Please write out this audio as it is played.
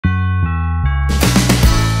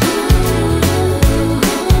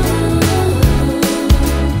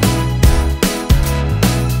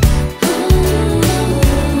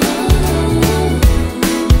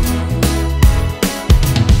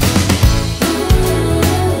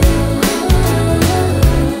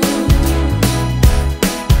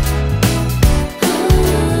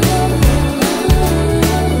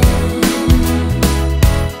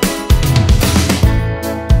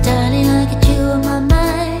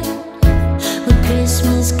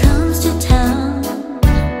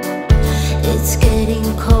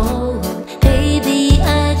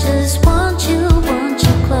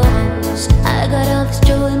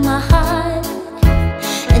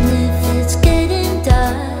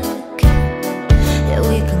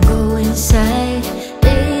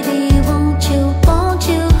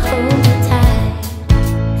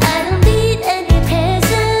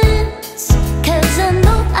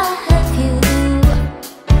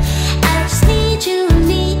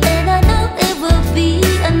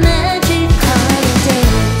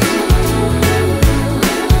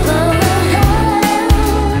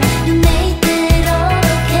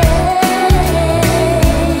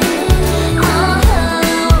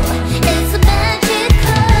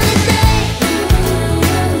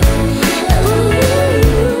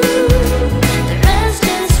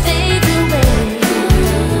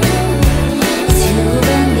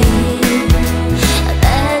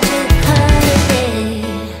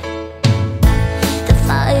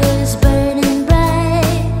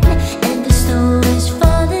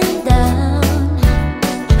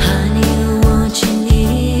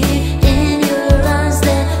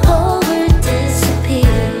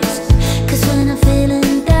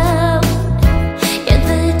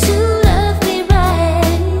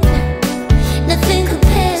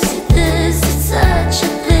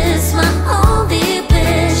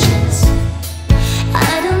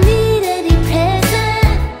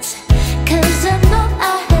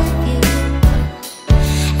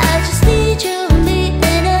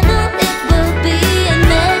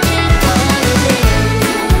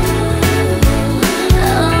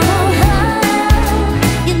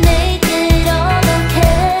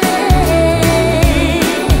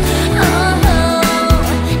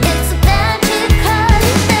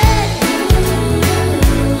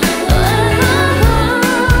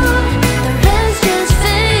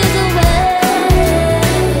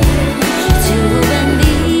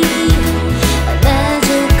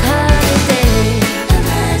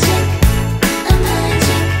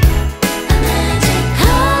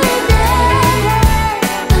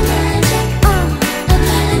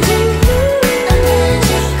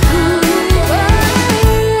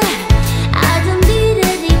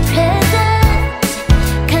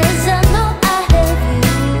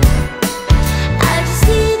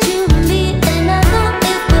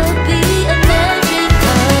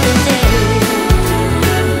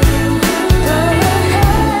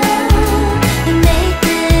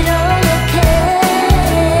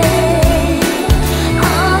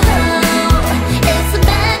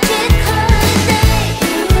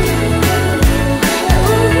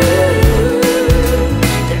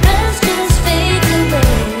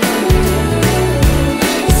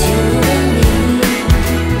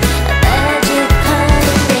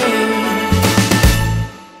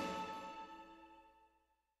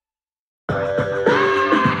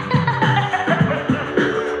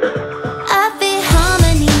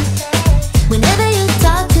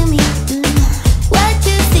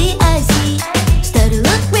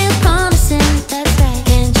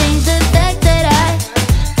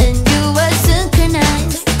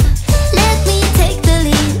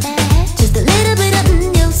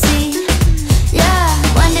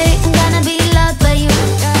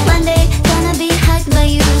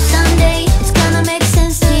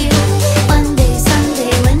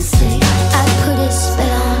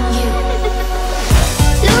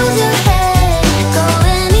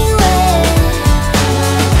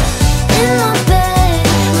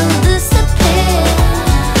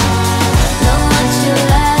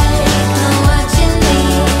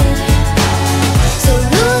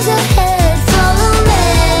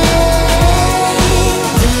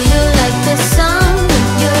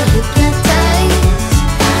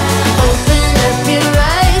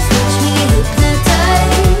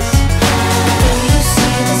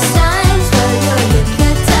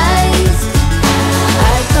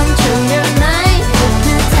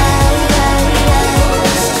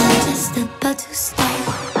to stay.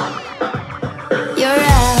 You're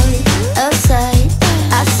out of sight,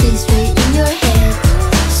 I see straight in your head.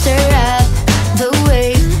 Stir up the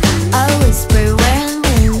wave, I whisper where I'm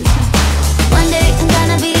in. One day I'm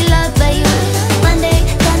gonna be loved by you, one day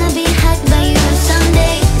gonna be hugged by you.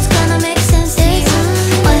 Someday it's gonna make sense to you.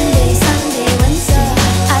 One day, someday, Wednesday,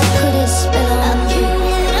 I put a spell on you.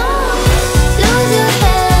 Lose your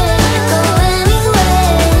head, go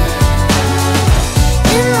anywhere.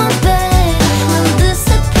 In my bed, we'll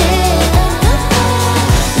disappear.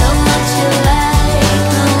 Know what you like,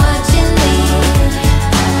 know what you need.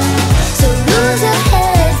 So lose your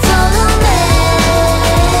head, follow me.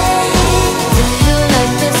 Do you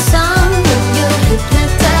like the song? If you're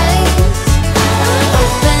hypnotized,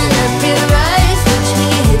 open up your eyes, watch me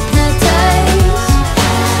hypnotize.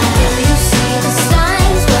 Do you see the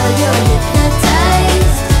signs while you're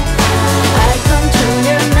hypnotized? I control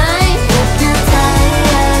your mind, hypnotize.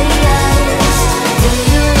 Do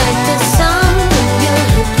you like the song? If you're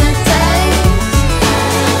hypnotized,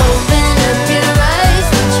 open up your eyes,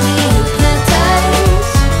 watch me hypnotize.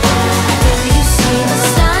 Do you see the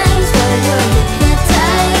signs while you're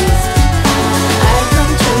hypnotized? I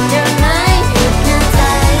control your mind,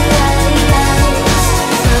 hypnotize.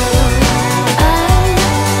 So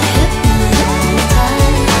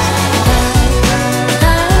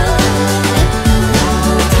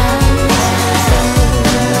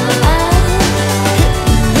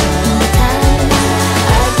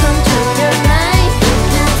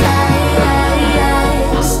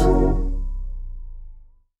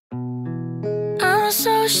I'm a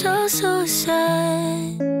social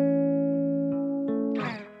suicide.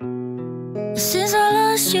 Since I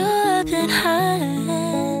lost you, I've been high.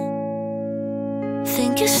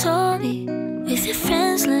 Think you saw me with your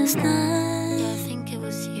friends last night. Yeah, I think it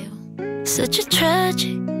was you. Such a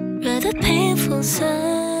tragic, rather painful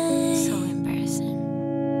sight. So embarrassing.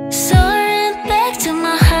 So I ran back to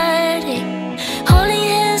my heartache, holding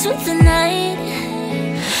hands with the night.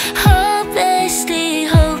 Hopelessly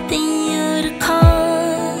hoping you to call.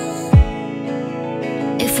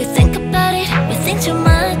 If we think about it, we think too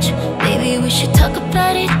much. Maybe we should talk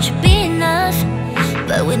about it, should be enough.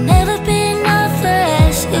 But we'll never be enough for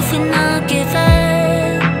us if we not give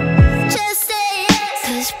up. Just say yes.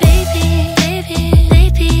 'Cause baby, baby,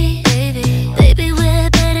 baby, baby, baby, we're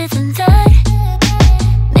better than that.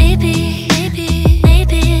 Maybe, maybe,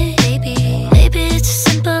 maybe, maybe, maybe it's as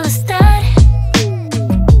simple as that.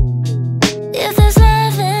 If there's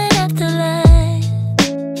love in afterlife,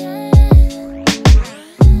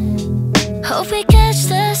 hope we catch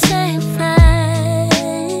the same flight.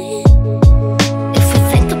 If we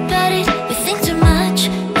think about it, we think too much.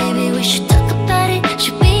 Maybe we should talk about it,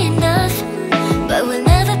 should be enough. But we'll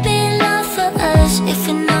never be enough for us if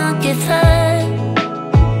we not give up.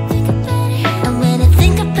 And when I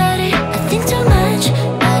think about it, I think too much.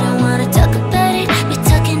 I don't wanna talk about it, we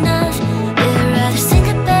talk enough. We'd rather sing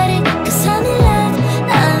about it, 'cause I'm in love,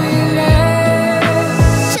 I'm in love.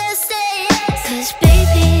 Just say yes. 'Cause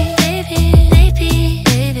baby, baby, baby,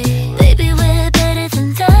 baby, baby, we're better than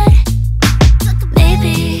that.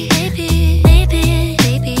 Maybe, maybe, maybe,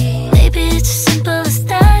 maybe, maybe it's as simple as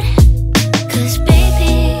that. 'Cause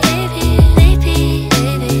baby, baby, baby,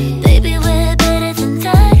 baby, baby, we're better than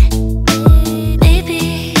that. Maybe,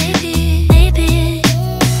 maybe, maybe,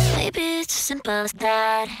 maybe it's as simple as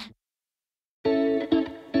that.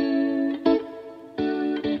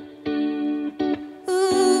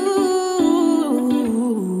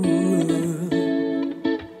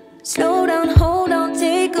 Slow down, hold on,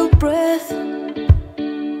 take a breath.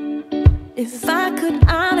 If I could,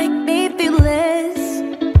 I'd make me feel less.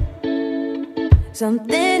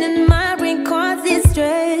 Something in my brain causes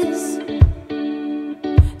stress.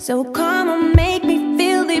 So come on, make me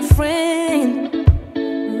feel different.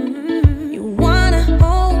 You wanna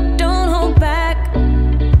hold, don't hold back.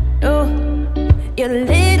 Oh, your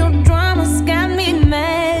little drama's got me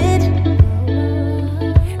mad.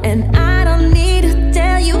 And I don't need to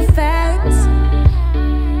tell you facts.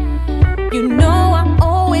 You know I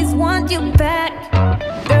always want you back,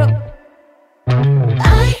 girl.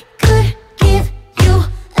 I could give you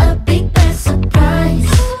a big bad surprise.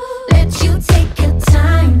 Let you take your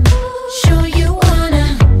time, show you wanna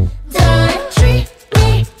die. Treat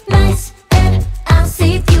me nice and I'll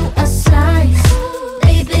save you a slice.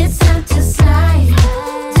 Baby, it's time to slide.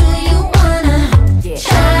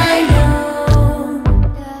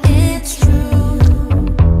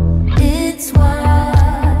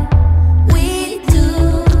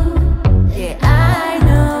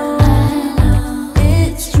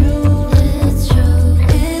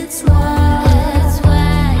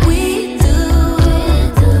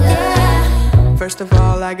 First of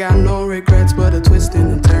all, I got no regrets, but a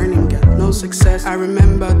twisting and turning, got no success. I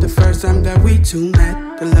remember the first time that we two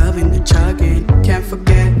met, the loving, the chugging, can't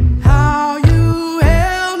forget how you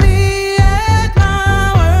held me at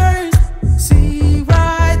my worst. See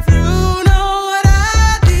right through, know what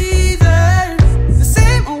I deserve. The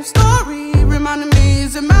same old story, reminding me,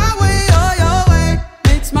 is it my way or your way?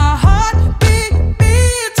 Makes my heart beat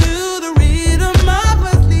to the rhythm of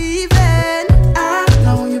us leaving. I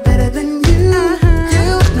know you better than you,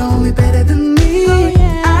 you know me better than me.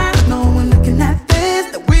 I know when looking at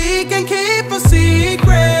this that we can keep a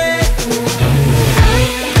secret.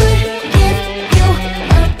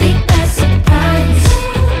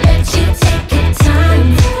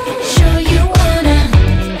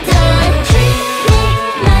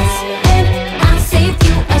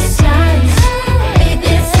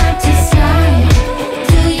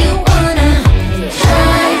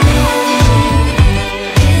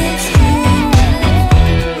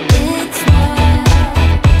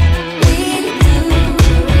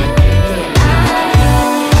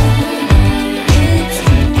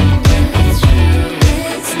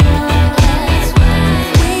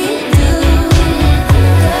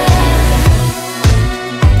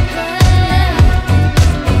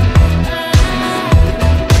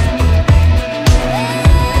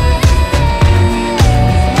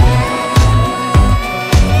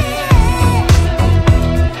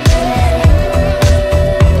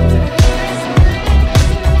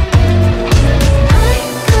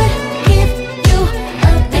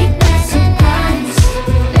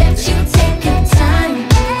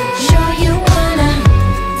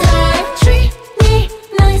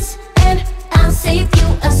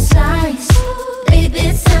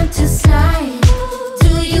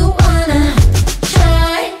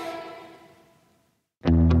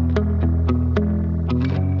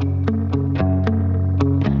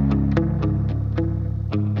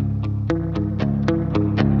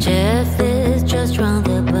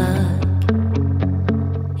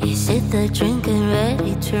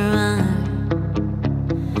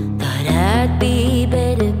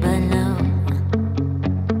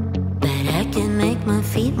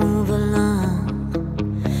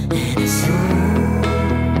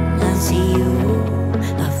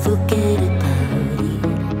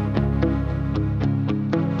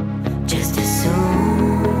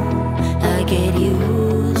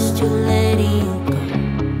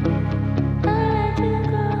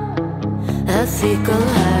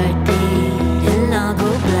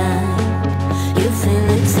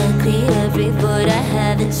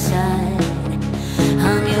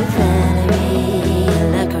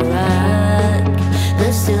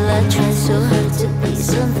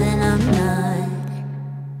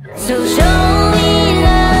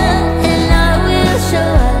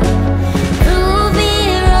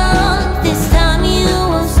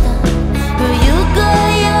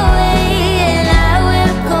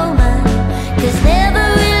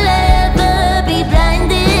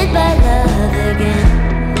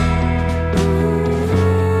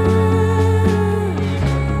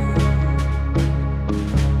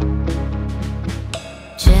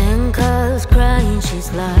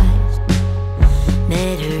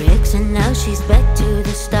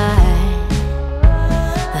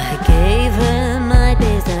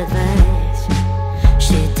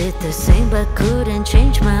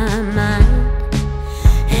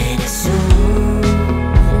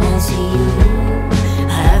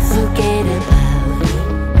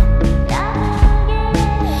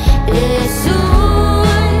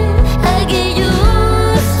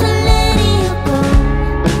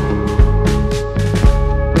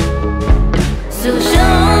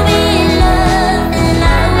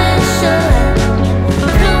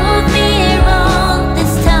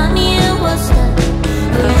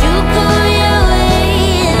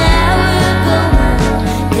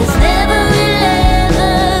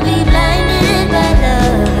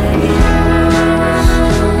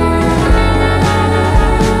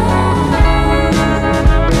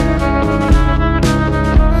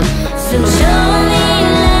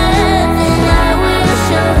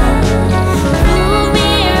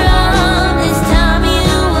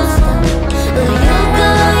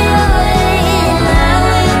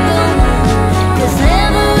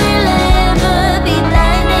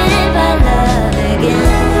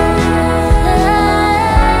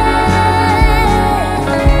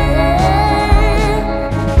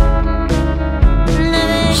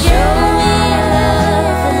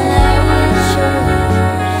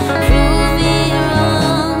 Prove me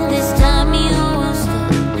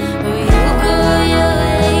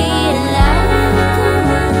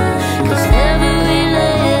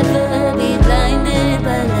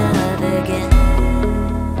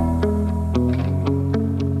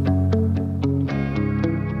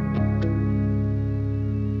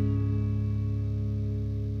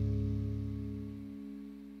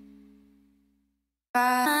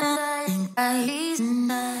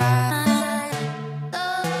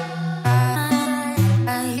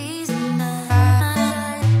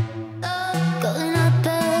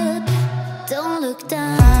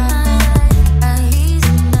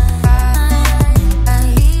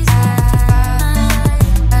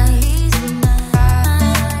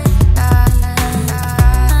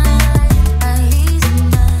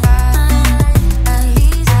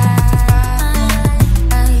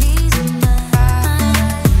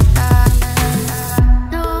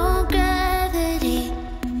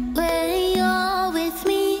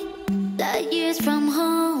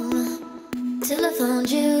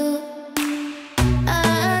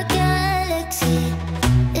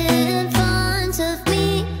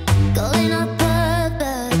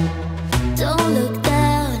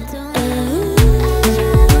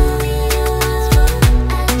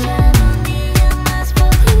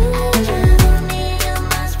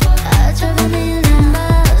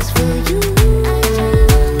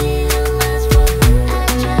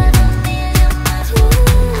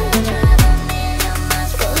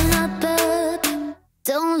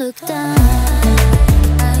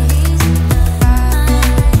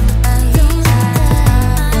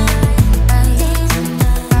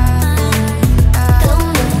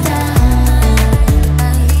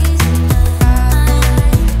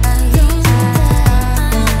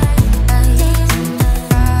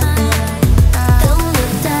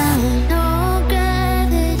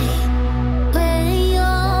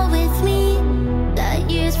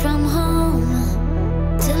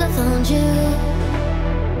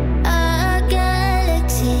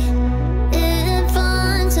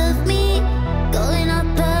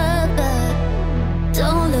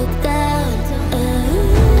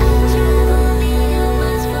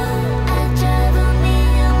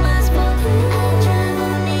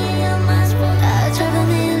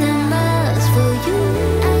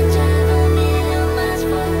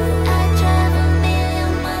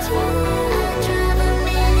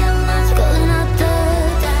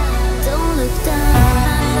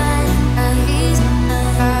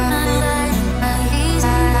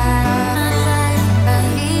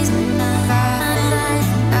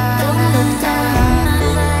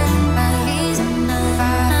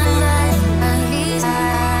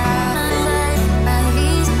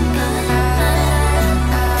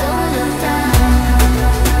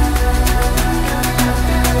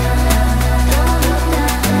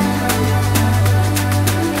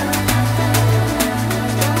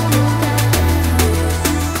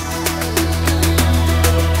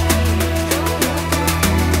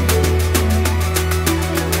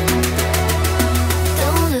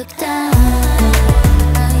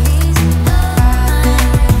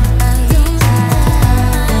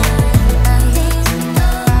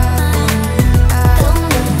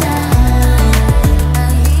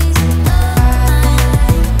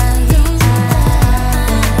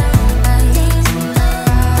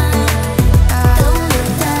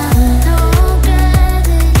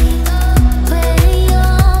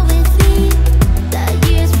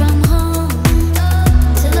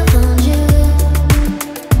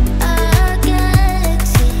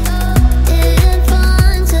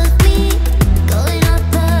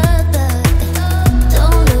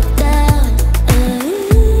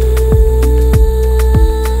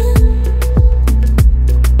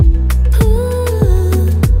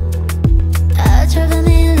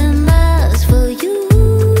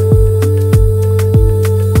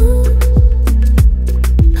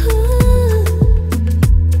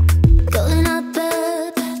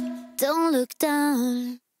look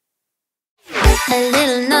down. A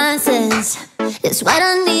little nonsense is what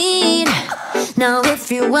I need. Now if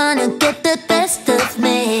you wanna get the best of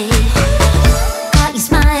me, got you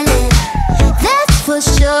smiling, that's for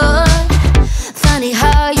sure. Funny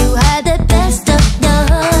how you had the best of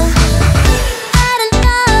love. I don't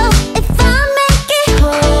know if I'll make it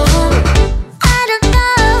home. I don't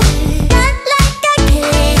know, not like I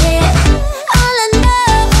care. All I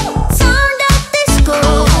know, sound of disco.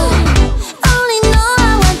 Only know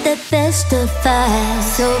I want the best of us.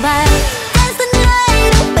 So I dance the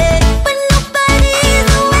night away when nobody's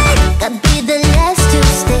awake. I'll be the last to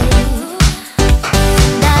stay.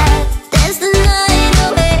 Dance the night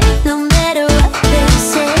away, no matter what they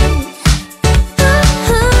say.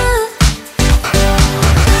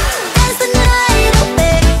 Dance the night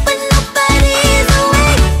away when nobody's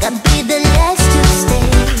awake. I'll be the last to stay.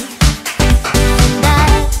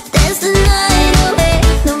 Dance the night away,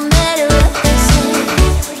 no matter what they say.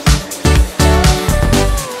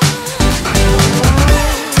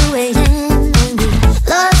 2 a.m. and you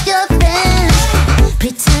lost your friends.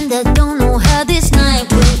 Pretend I don't know how this night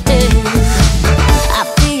will end. I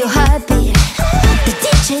feel your heartbeat, the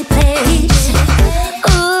DJ plays.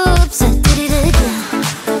 Oops, I did it again.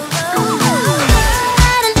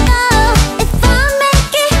 I don't know if I'll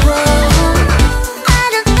make it home. I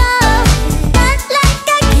don't know, not like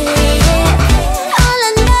I care. All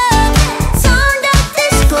I know, sound of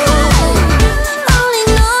disco. Only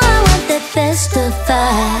know I want the best of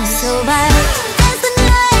us. So I dance the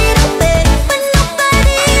night away when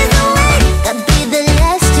nobody's awake. I'll be the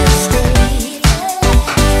last to stay.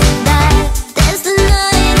 Dance the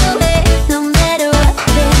night away, no matter what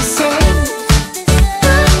they say.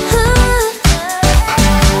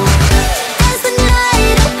 Dance the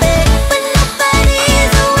night away when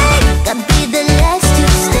nobody's awake. I'll be the last to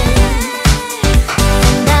stay.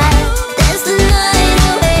 Dance the night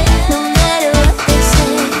away, no matter what they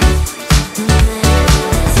say.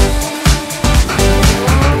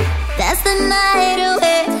 That's the night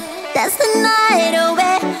away. That's the night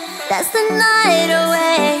away. That's the night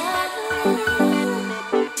away.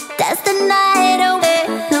 That's the night away,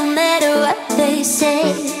 no matter what they say.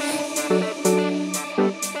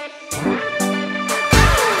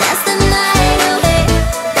 That's the night away.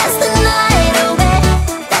 That's the night away.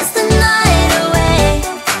 That's the night away.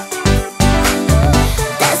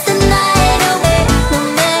 That's the night away, no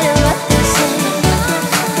matter what they say.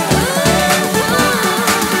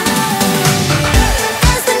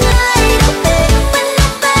 That's the night away when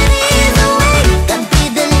nobody's awake. I'll be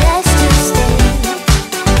the last to stay.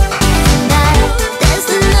 That's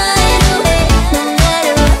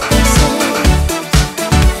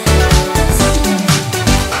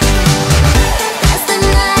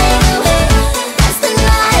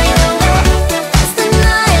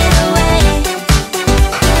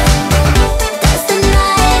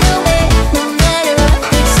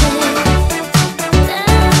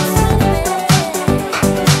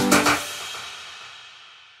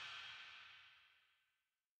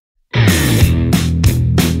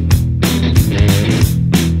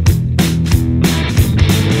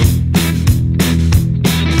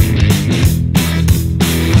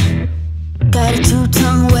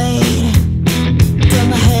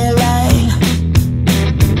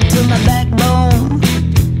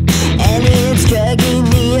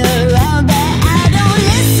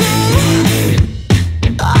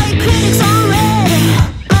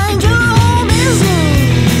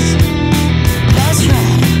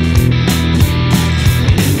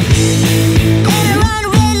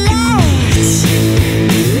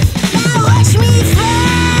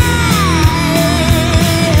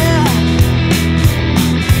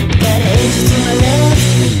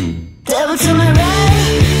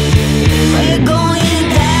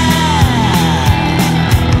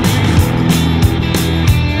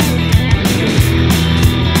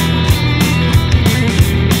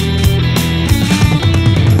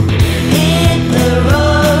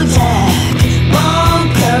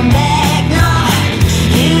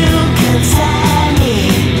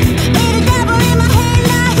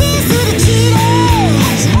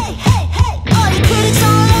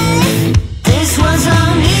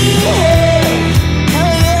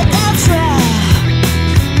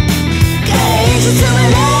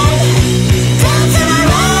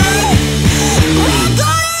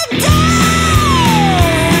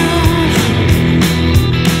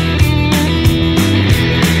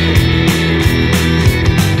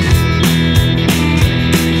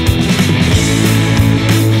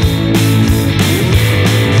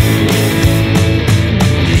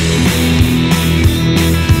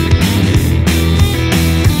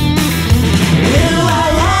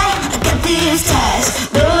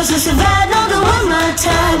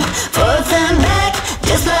forth and back,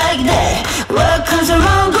 just like that. What comes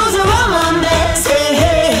around goes around, my man. Say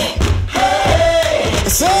hey, hey,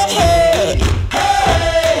 say hey,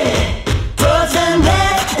 hey, forth and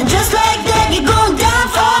back, and just like that, you're going down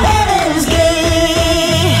for heaven's gate.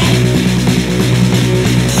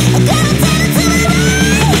 I gotta tell it to the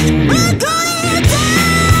right, we're going down.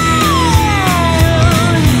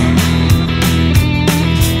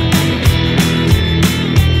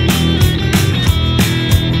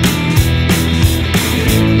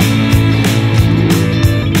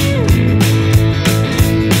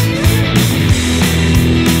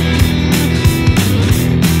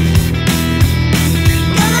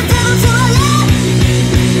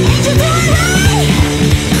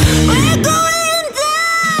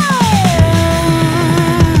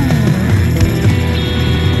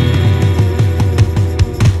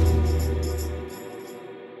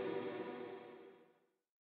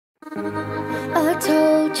 I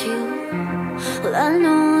told you, well I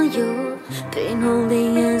know you've been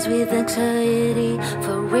holding hands with anxiety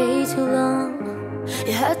for way too long.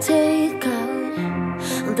 Yeah, I take out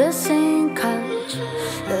on the same couch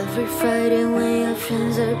every Friday when your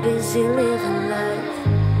friends are busy living life.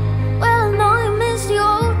 Well, I know you miss the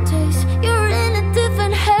old days, you're in a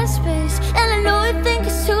different headspace, and I know you think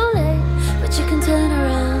it's too late, but you can turn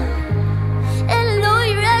around. And I know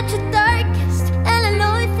you're at your darkest, and I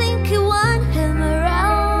know you think you want him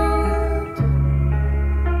around,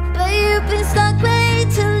 but you've been stuck way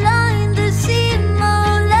too long in the same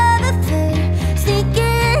old love affair,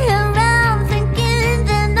 sneaking around thinking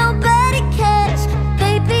that nobody cares.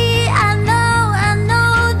 Baby, I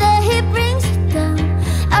know that he brings you down.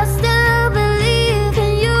 I still believe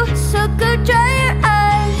in you, so go dry your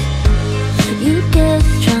eyes. You get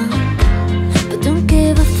drunk, but don't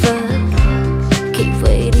give a fuck. Keep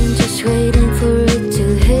waiting, just waiting for it to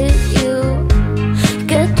hit you.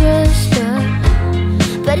 Get dressed up,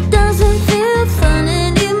 but it doesn't feel fun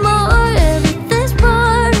anymore. Everything's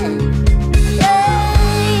boring.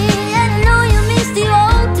 Yeah, and I know you miss the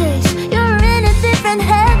old days, you're in a different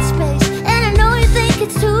headspace, and I know you think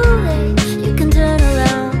it's too late, you can turn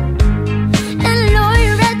around. And I know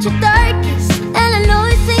you're at your darkest, and I know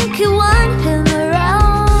you think you want him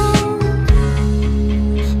around,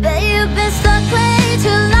 but you've been stuck way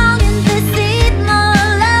too long in this deep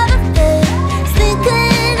love affair,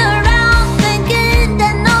 sneaking around thinking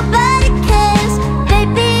that nobody cares.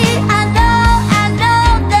 Baby, I know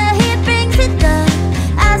that he brings it down.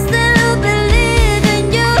 I still believe in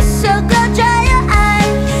you, so go dry your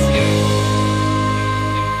eyes.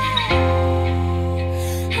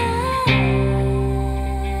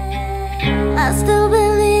 I still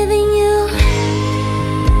believe in you.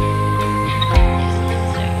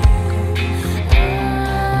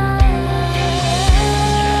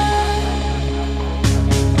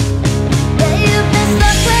 Yeah, you've been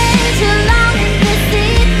stuck way too long in this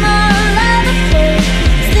deep love affair,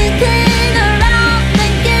 sneaking around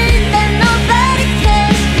thinking that nobody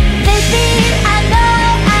cares. Baby, I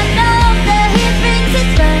know that he brings it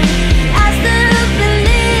down. I still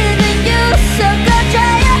believe in you, so go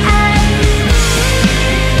dry your eyes.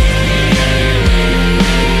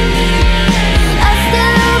 I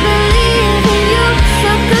still believe in you,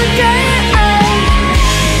 so go dry your eyes.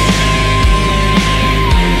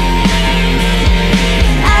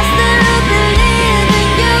 I still believe in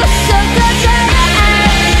you, so go dry your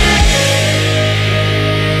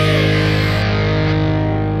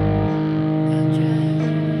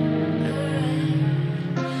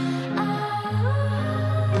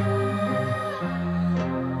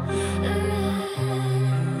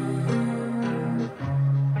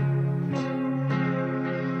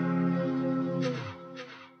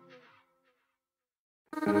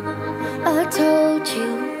I told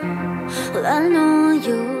you, well I know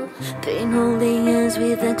you've been holding hands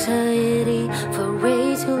with anxiety for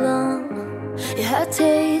way too long. Yeah, I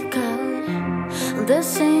take out on the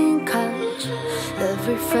same couch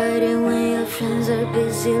every Friday when your friends are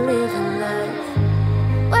busy living life.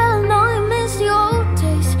 Well, I know you miss the old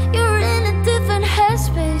days, you're in a different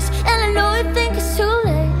headspace, and I know you think it's too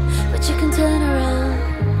late, but you can turn around.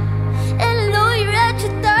 And I know you're at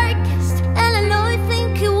your darkest, and I know you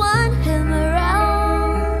think you want him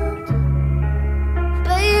around,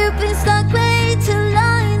 but you've been stuck way too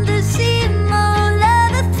long in the same old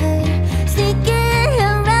love affair, sneaking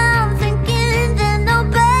around thinking that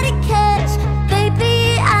nobody cares.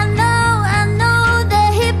 Baby, I know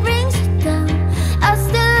that he brings you down.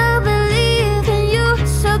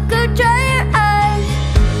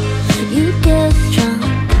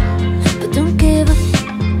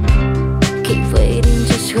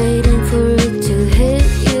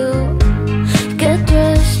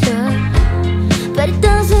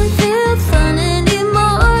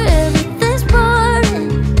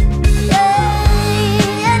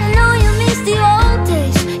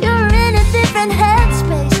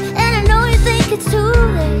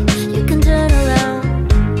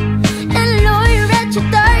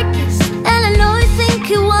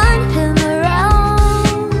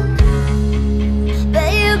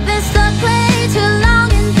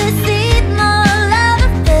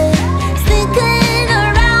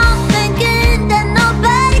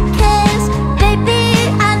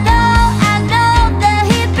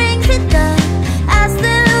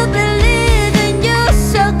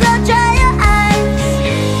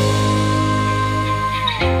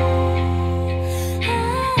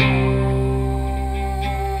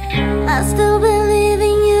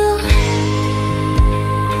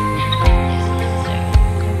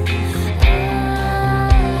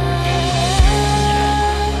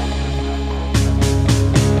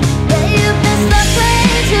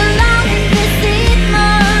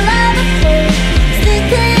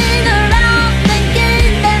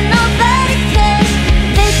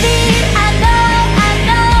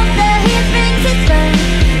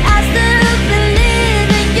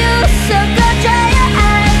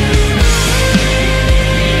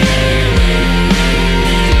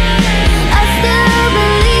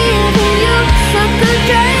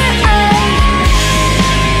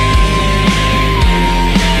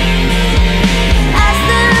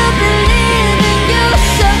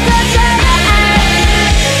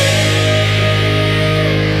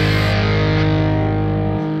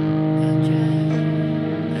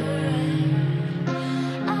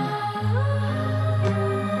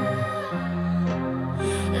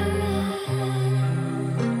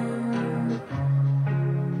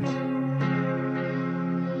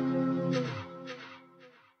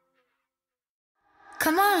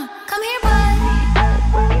 Come on, come here, boy.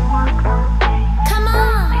 Come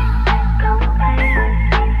on.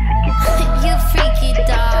 You freaky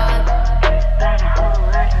dog.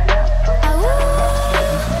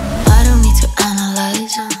 I don't need to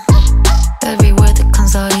analyze. Every word that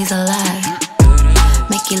comes out is a lie.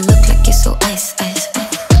 Make it look like you're so ice, ice,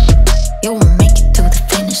 ice. You won't make it to the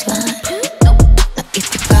finish line. Now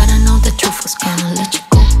if you gotta know the truth, was gonna let you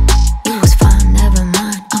go. You was fine, never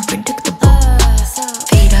mind, unpredictable.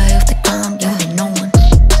 Feet eye off the ground, you ain't no one.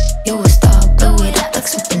 You a star, blow it up like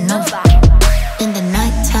supernova. In the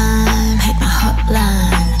nighttime, hit my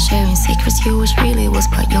hotline. Sharing secrets, you wish really was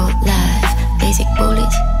part your life. Basic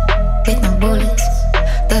bullets, with no bullets.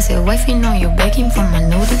 Does your wifey know you're begging for my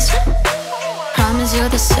notice? Promise you're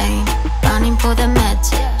the same, running for the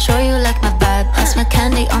meds. Show you like my vibe, pass my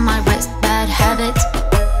candy on my wrist. Bad habits,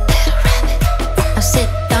 little rabbit. Now sit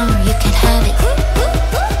down, you can have it.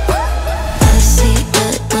 I see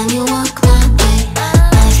it when you walk my way.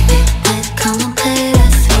 Nice big head, come and play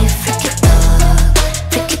with me. Freaky dog,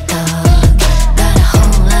 freaky dog. Got a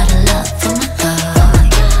whole lot of love for my dog.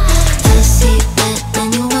 I see it when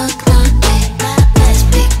you walk my way. Nice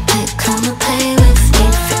big head, come and play with me.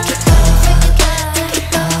 Freaky dog, freaky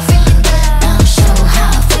dog. Now show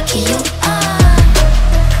how freaky you are.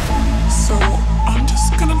 So I'm just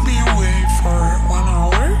gonna be away for 1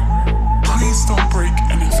 hour. Please don't break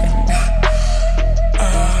anything.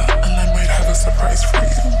 And I might have a surprise for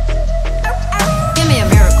you. Give me a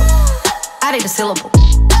miracle. I need a syllable.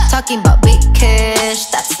 Talking about big cash,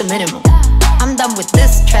 that's the minimum. I'm done with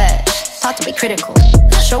this trash. Thought to be critical.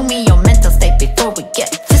 Show me your mental state before we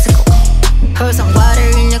get physical. Pour some water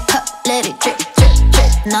in your cup, let it drip, drip,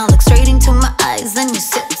 drip. Now look straight into my eyes, then you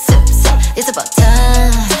sip, sip, sip. It's about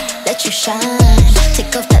time, let you shine.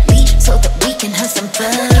 Take off that leash so that we can have some fun.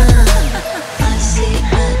 I see it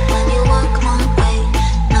when you walk my way.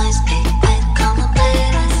 Nice big bed, come and play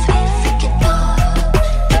with me. Freaky dog,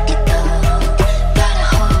 freaky dog. Got a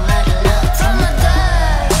whole lot of love for my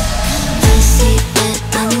dog. I see it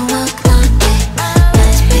when you walk my way.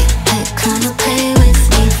 Nice big bed, come and play with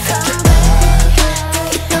me. Freaky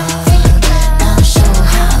dog, freaky dog. Now show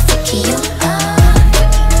how freaky you are.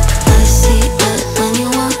 I see it when you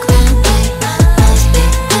walk my way. Nice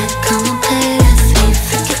big bed, come and play with me.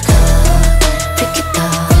 Freaky dog, freaky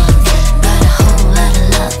dog. Got a whole lot of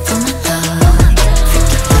love for my dog.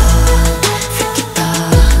 Freaky dog, freaky dog.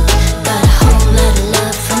 Got a whole lot of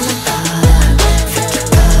love for my dog. Freaky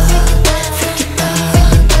dog, freaky dog.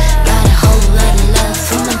 Got a whole lot of love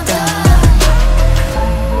for my dog.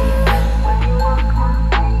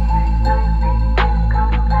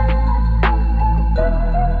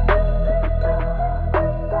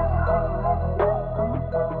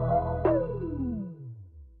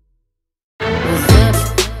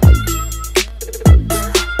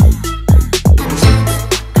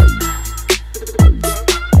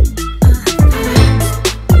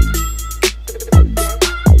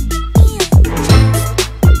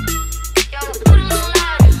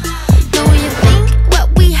 Know you think what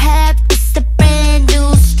we have is a brand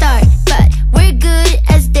new start, but we're good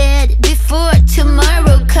as dead before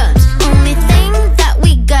tomorrow comes. Only thing that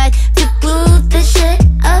we got to glue the shit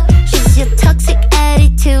up is your toxic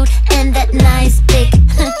attitude and that nice big.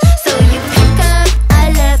 So you pick up,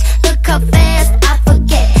 I love, look how fast I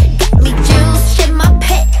forget. Got me juice, shit my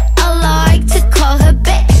pet, I like to call her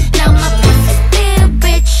back. Now my pussy's still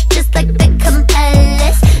rich, just like the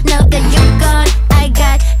Palace. Now that you're gone, I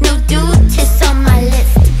got no duties on my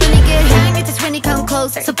list. When you get hang, it's just when you come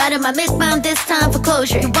closer. So bad my misbound, this time for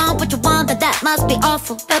closure. You want what you want, that must be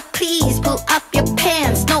awful. But please pull up your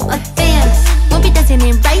pants, no offense. Won't be dancing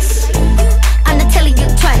in rice, I'm not telling you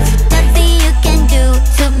twice. Nothing you can do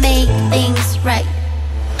to make things right.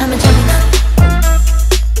 I'm a Gemini.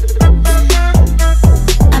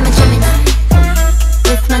 I'm a Gemini.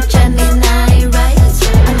 With my Gemini rights.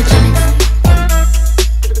 I'm a Gemini.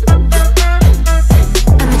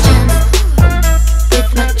 I'm a Gemini. With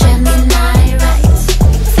my Gemini rights.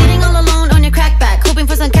 Sitting all alone on your crack back, hoping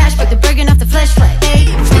for some cash, but they're burning off the flashlight. Hey,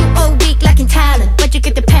 still all weak like in Thailand, but you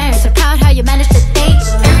get the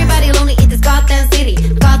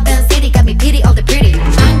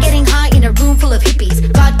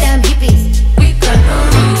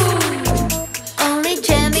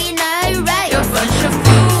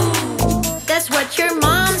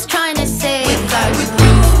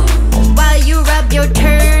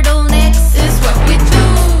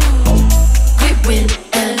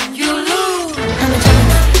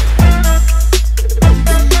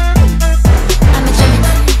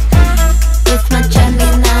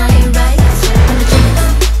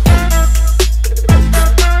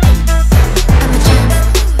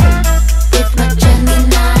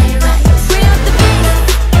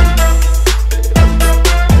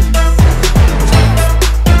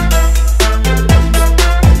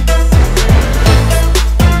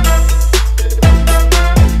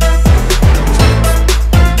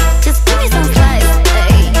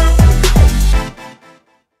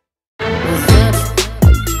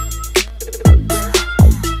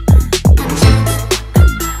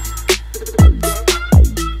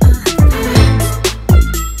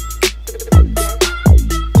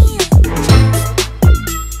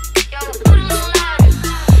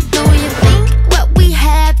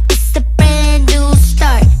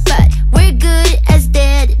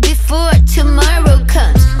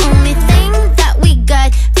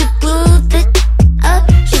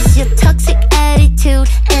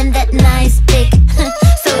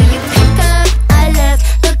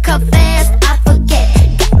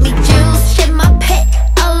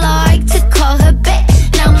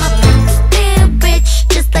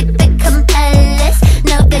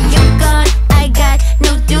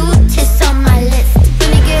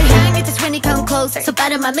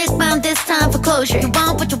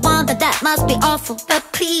be awful, but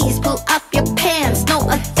please pull up your pants. No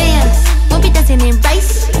offense, won't be dancing in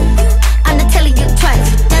rice. I'm not telling you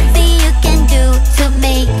twice. Nothing you can do to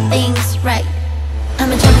make things right.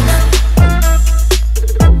 I'm a Gemini.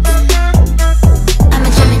 I'm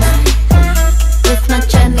a Gemini with my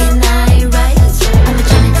Gemini rights. I'm a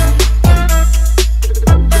Gemini.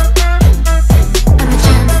 I'm a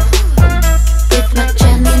Gemini with my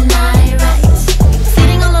Gemini rights.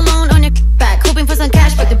 Sitting all alone on your back, hoping for some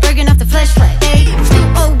cash, but they're burning off the fleshlight. Hey,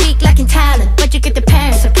 still all weak, lacking talent, but you get the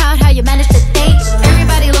parents. So proud how you manage to date.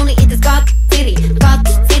 Everybody lonely in this God city. God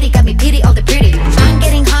city got me pity all the pretty. I'm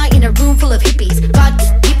getting high in a room full of hippies. God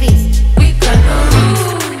hippies. We got no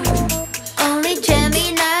room. Only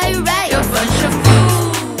Gemini right. You're a bunch of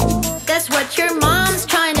fools. That's what your mom's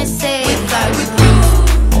trying to say. We fly with you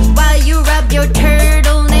while you rub your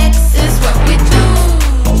turtlenecks. Is what we do.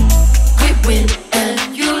 We win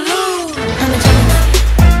and you lose. I'm a Gemini.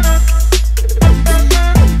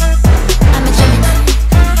 I'm a Gemini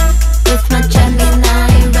with my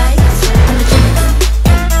Gemini rights. I'm a Gemini.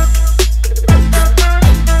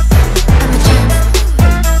 I'm a Gemini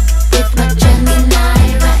with my Gemini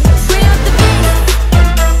rights. Bring up the beat.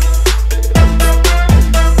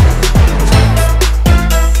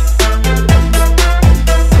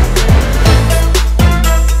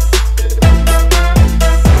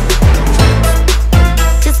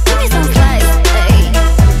 Just give me some slice, ayy.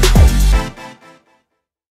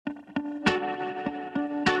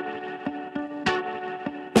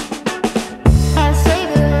 I'll save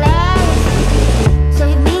your life,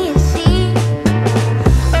 save me a seat,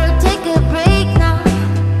 or take a break now.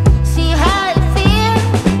 See how it feels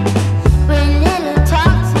when little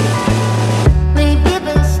toxic, maybe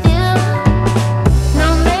but still, no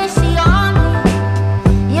mercy on me.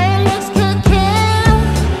 Your looks could kill.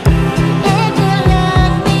 If you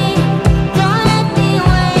love me, don't let me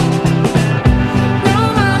wait. Know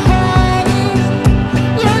my heart is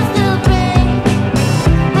yours to break.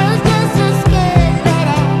 Was just so scared, but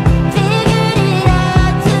I figured it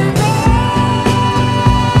out today.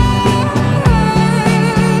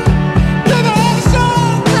 Give it a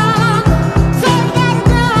shake, come, so you gotta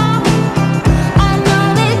know. I know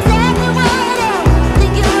exactly what I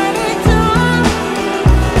think you want it to.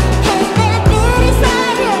 Hey, that beauty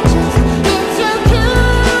side, you're just, it's your cue.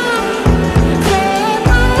 Say,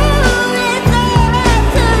 ooh, it's all up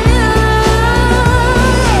to you.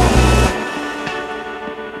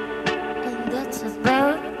 And that's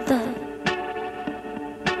about that.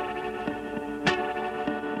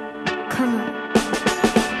 Come on.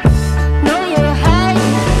 Know you're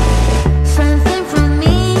hiding something from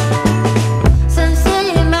me. Some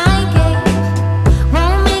silly mind games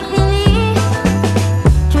won't make me leave.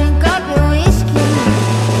 Drink up your whiskey,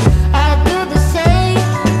 I do the same,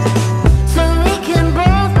 so we can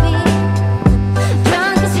both be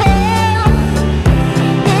drunk as hell.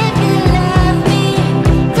 If you love me,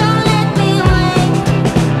 don't let me wait.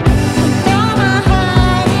 Know my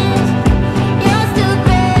heart is yours to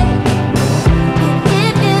break.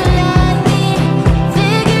 If you love me,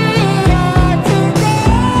 figure it out today.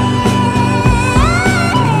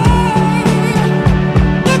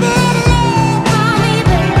 Give it a lick, mommy,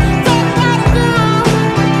 but don't gotta go.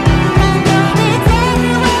 I know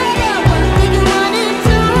exactly what I think you wanted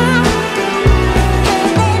to. Hey,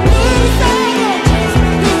 that beauty side, you're just,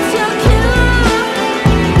 it's your cue.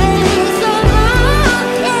 Baby, so long,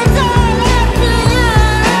 it's all up to you.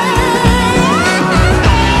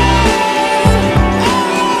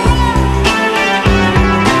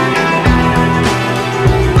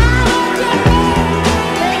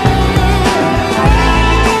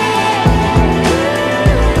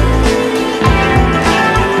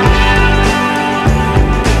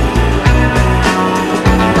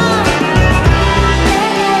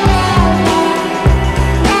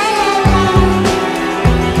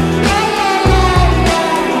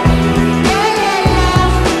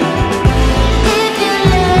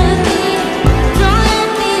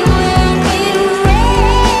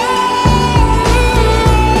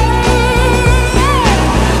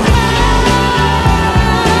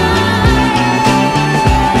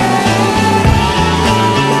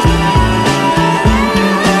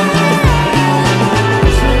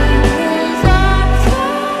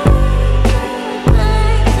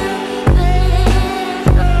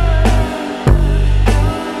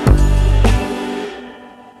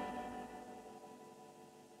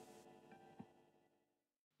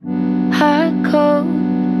 Heart cold,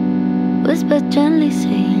 whisper gently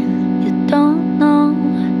saying you don't know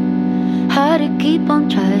how to keep on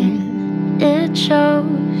trying. It shows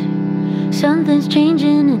something's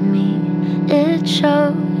changing in me. It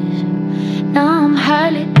shows. Now I'm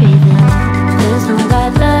hardly breathing.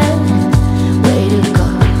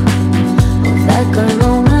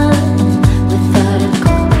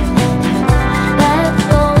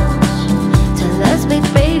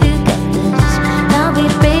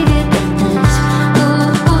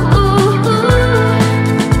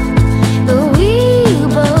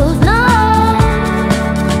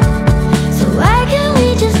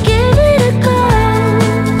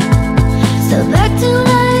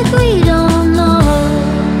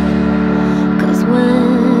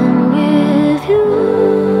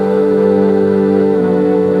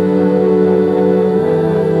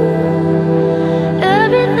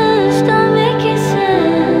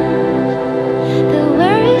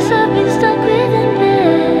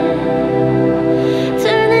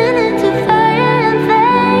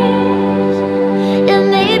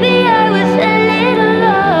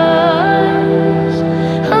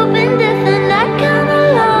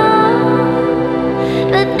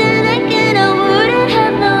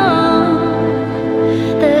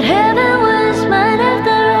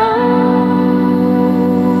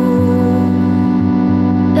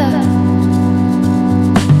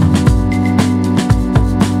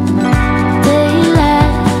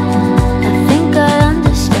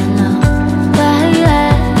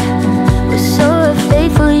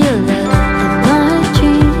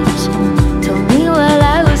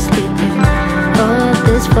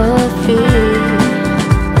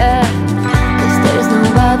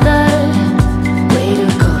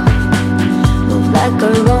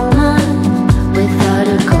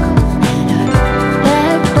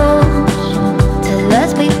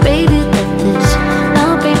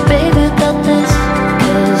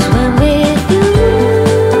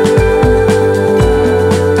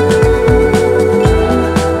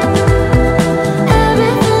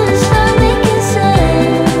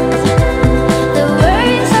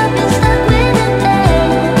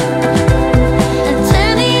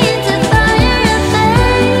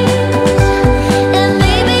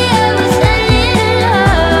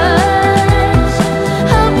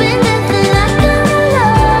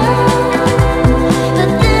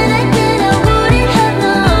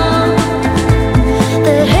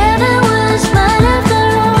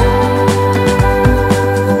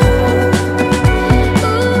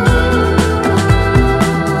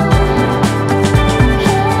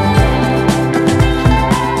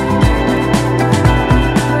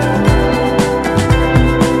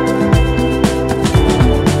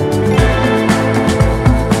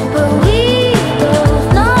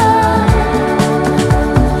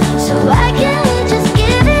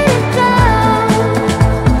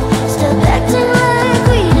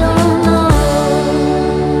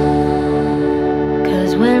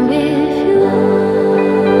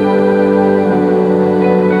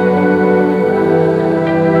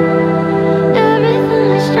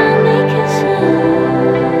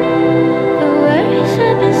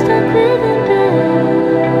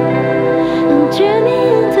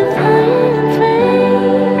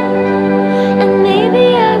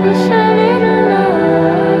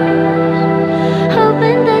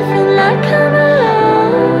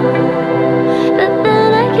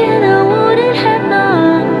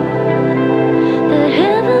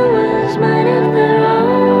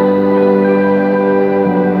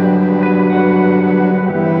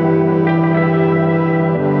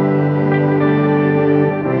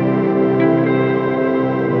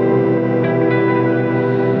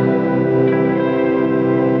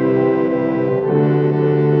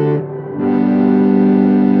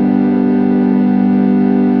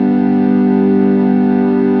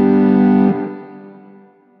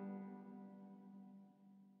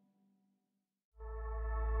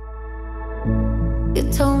 You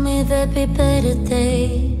told me there'd be better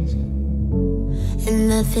days, and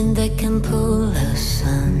nothing that can pull us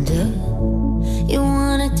under. You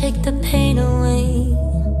wanna take the pain away,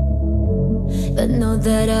 but know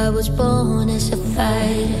that I was born as a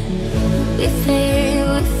fighter. We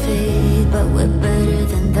fade, but we're better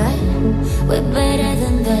than that. We're better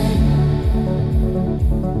than that.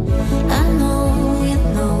 I know you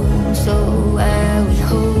know, so why are we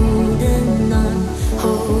holding on,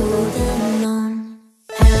 holding on?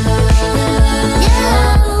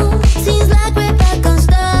 Yeah, seems like we're back on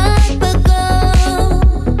start, but go.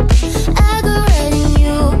 I go right and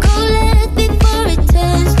you go left before it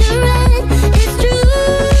turns to red. It's true.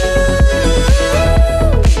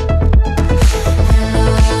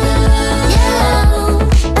 Yeah,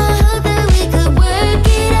 I hope that we could work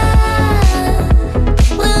it out.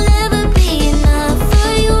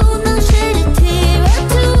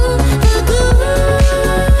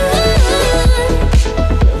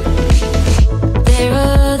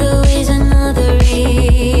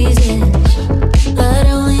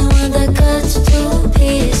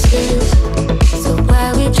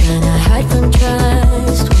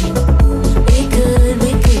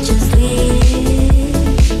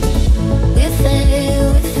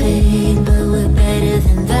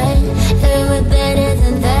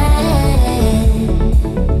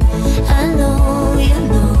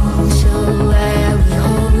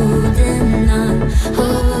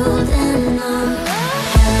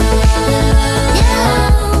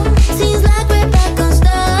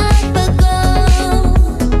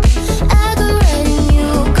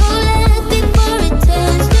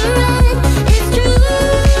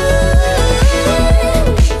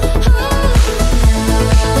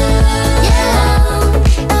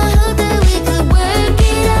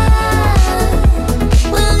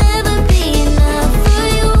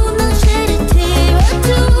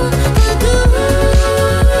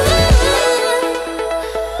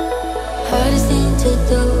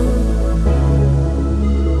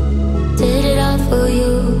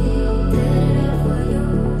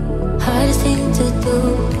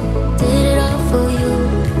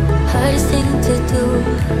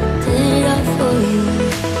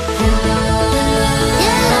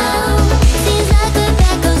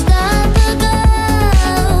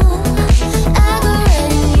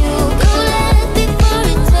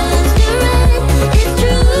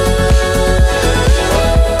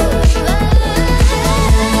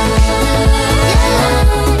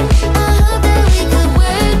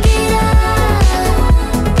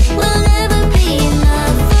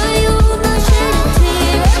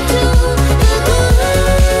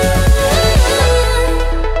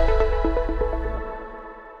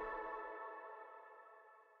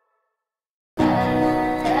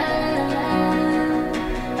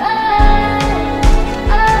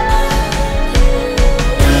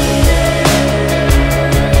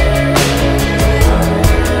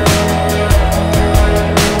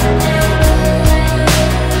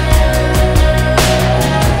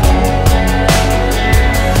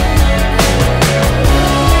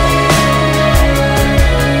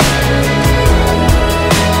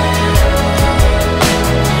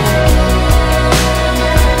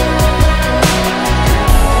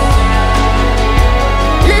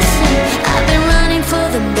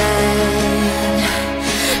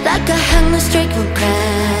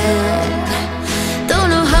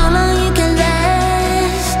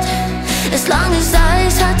 as long as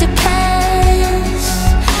life's hard to pass.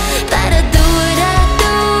 But I do what I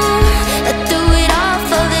do, I do it all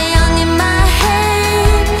for the young in my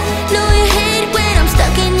head. Know you hate when I'm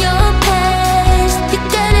stuck in your past. You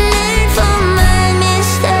gotta learn from my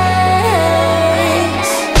mistakes.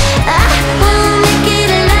 I won't make it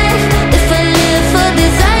alive if I live for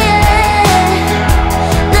desire.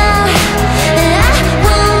 No, and I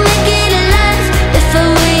won't make it alive if I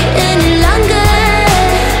wait any longer.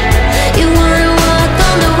 You wanna walk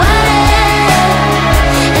on the water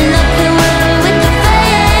and up the world with the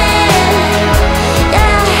fire.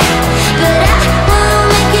 Yeah, but I won't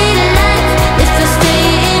make it alive if I stay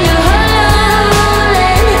in your hole.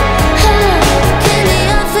 Can be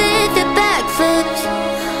off with the back foot,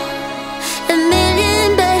 a million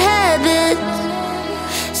bad habits.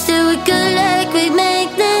 Still we good like we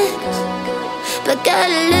make this, but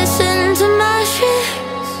gotta listen to my shit.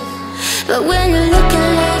 But when you're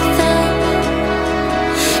looking like that,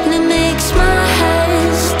 it makes my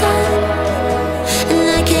heart stop, and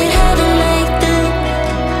I can't have it like that.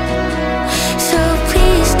 So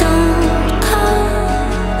please don't call.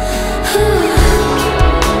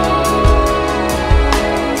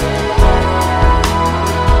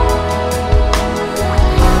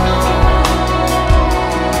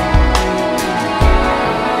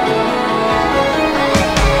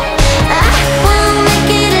 I won't make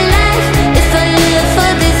it alive if I live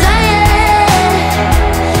for desire.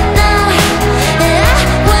 No, and I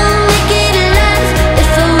won't make it alive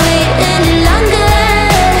if I wait any longer.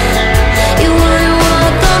 You wanna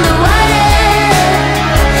walk on the water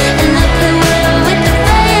and up the world with the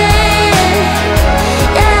fire.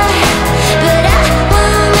 Yeah, but I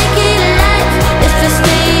won't make it alive if I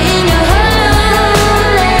stay in your hole.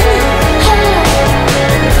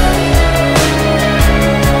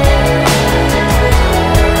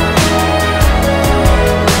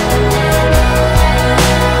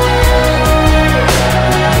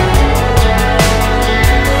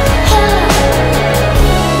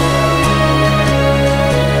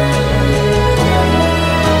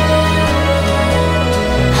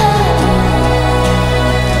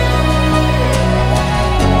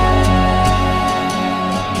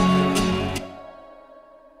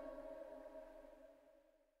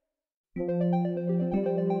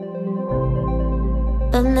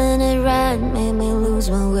 A minute ride made me lose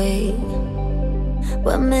my way.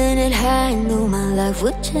 1 minute high, knew my life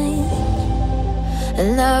would change,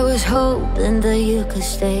 and I was hoping that you could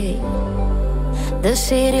stay. The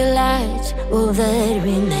city lights, will that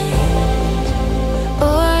remain?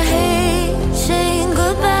 Oh, I hate saying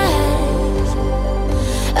goodbyes.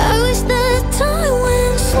 I wish that time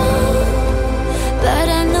went slow, but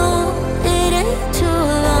I know it ain't too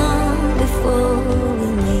long before we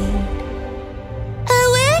meet. I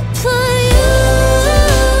wait for you,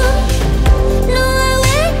 no, I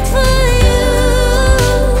wait for you.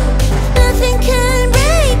 Nothing can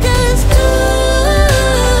break us two.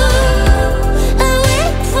 I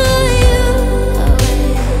wait for you,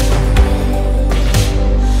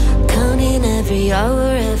 counting every hour,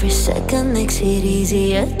 every second makes it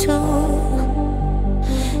easier to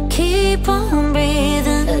keep on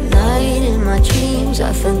breathing. At night in my dreams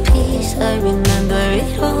I find peace, I remember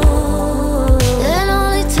it all, and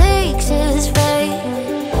all it takes is faith.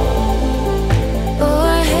 Oh,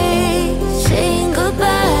 I hate saying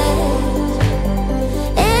goodbye,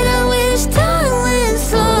 and I wish time went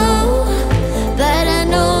slow, but I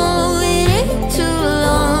know it ain't too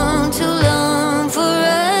long for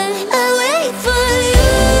us. I wait for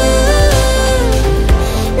you,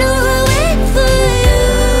 no, I wait for you.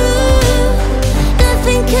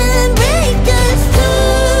 Nothing can break us two.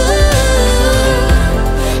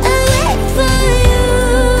 I wait for you.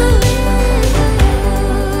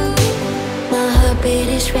 My heartbeat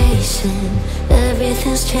is racing,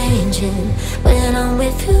 everything's changing. When I'm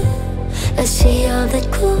with you, I see all the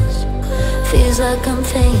clues. Feels like I'm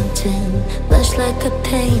fainting, much like a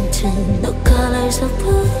painting, no colors of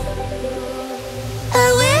blue. I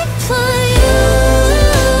wait for you,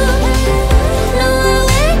 no, I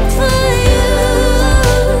wait for you.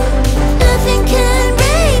 Nothing can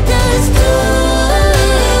break us two.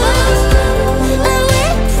 I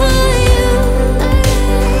wait for you,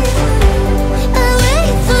 I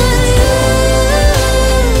wait for you.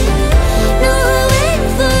 No, I wait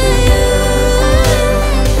for you.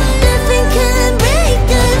 Nothing can break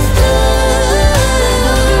us two.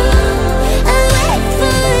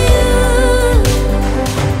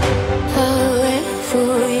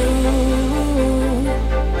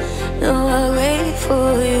 I wait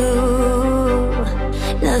for you.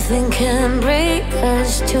 Nothing can break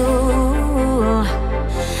us two.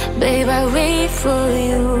 Babe, I wait for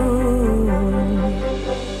you.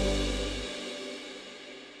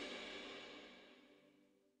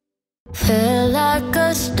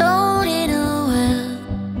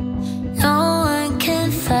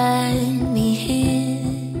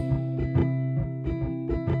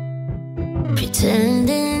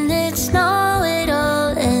 pretending it's not it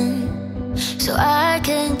all end, so I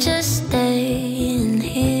can just stay in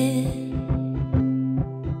here.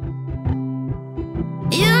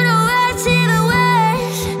 You know what's even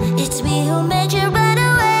worse? It's me who made you run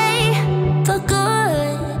away for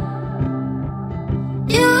good.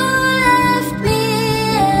 You left me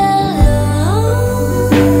alone.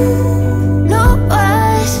 No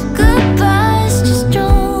words, goodbyes, just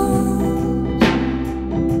drones.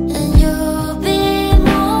 And you'll be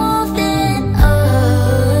moving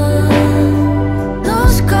on. No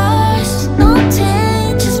scars, no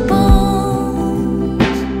tears, just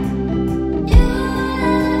bones. You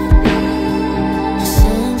left me. I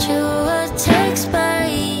sent you a text by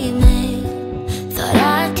email. Thought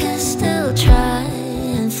I could still try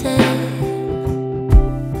and think.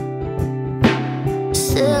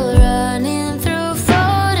 Still running through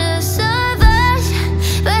photos of us,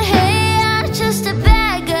 but hey, I'm just a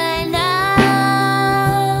bad guy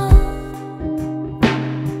now.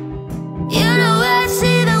 You know what's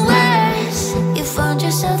even worse? You found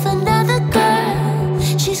yourself another girl,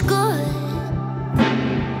 she's good.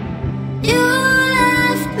 You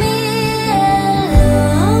left me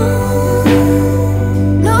alone.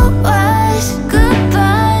 No words,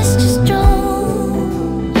 goodbyes, just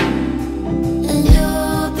drones. And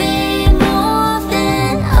you'll be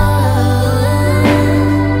moving on.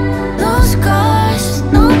 No scars,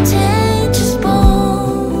 no tears, just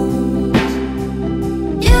bones.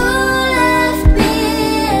 You left me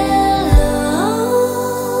alone.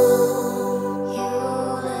 You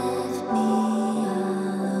left me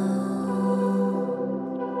alone.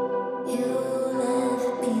 You left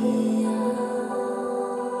me alone.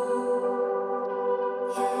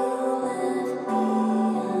 You left me alone.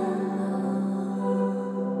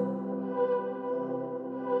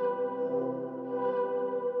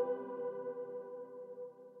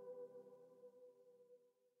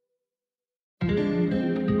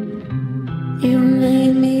 You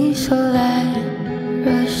made me so light,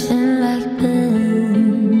 rushed in like wind.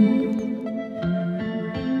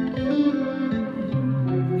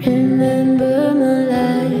 Remember my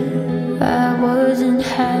life, I wasn't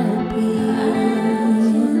happy.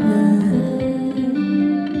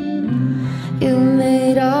 You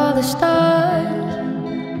made all the stars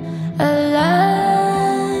align.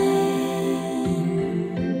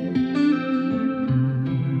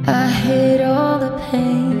 I hid all the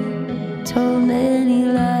pain, told many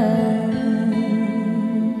lies.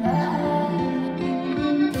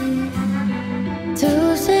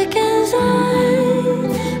 2 seconds I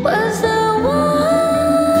was the one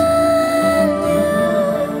you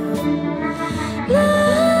loved.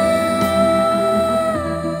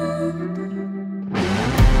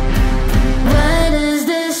 Why does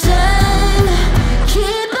the sun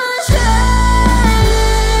keep on shining?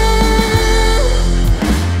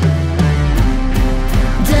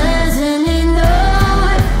 Doesn't it know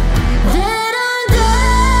that I'm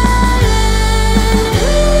dying?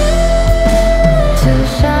 Too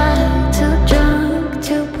shy, too drunk,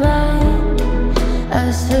 too blind. I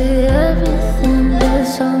say everything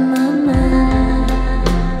that's on my mind.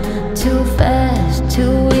 Too fast,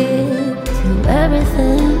 too weak, too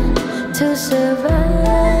everything to survive.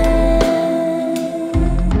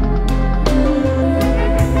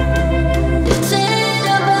 You think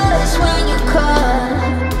of us when you call.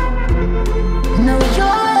 Know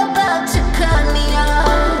you're about to cut me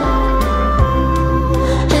off.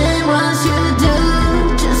 And once you do,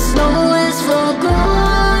 just know it's for good.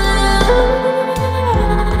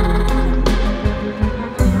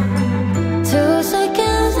 2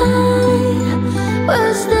 seconds I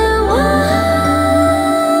was the one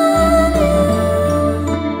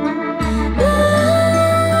you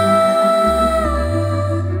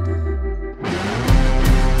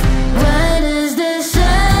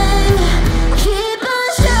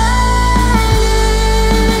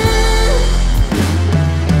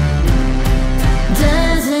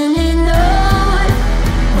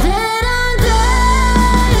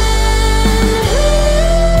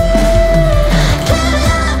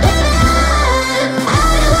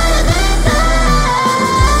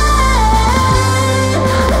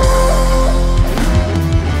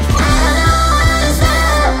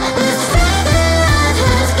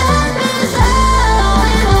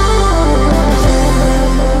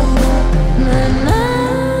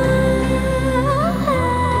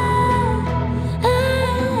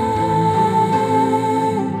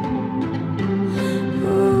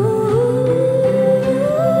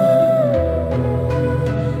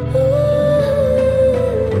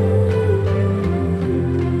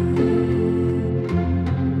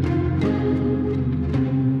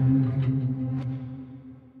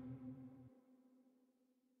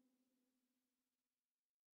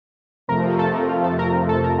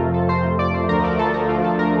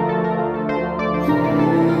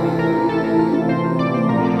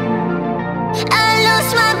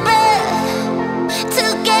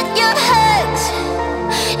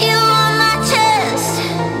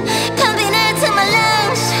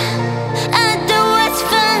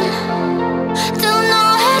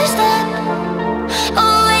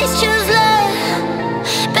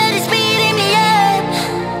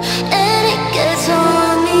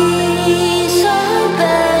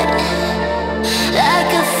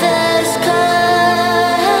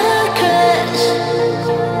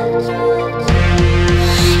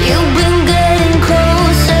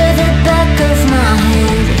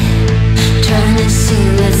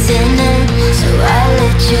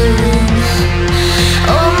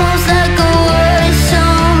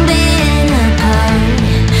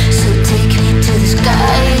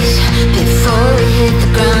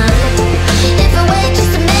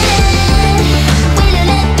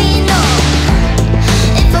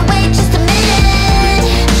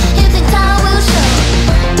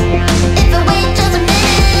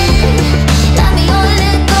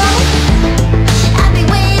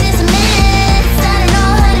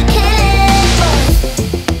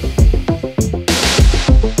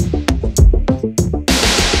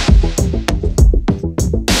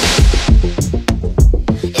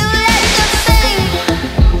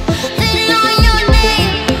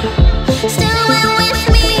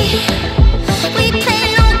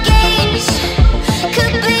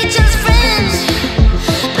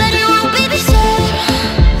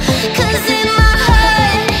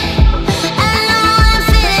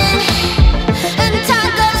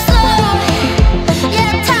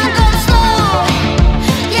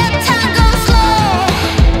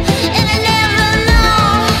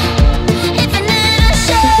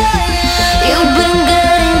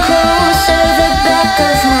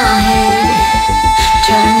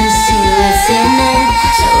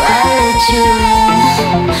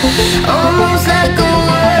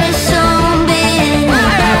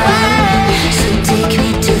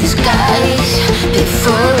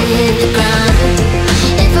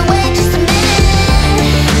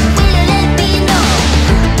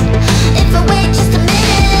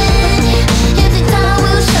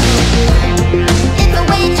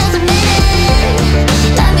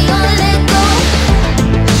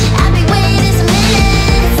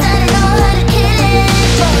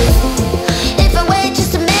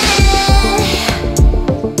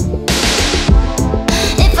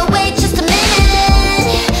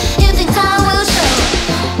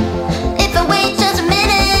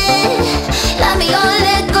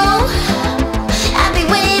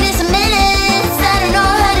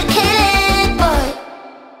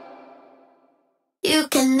You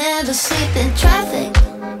can never sleep in traffic,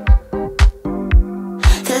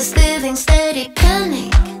 'cause living steady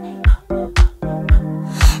panic.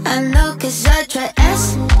 I know 'cause I try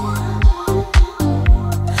acid.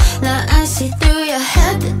 Now I see through your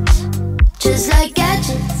habits, just like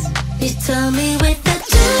gadgets. You tell me with the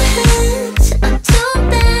two hands I'm too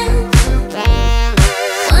bad.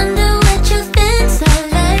 Wonder what your things are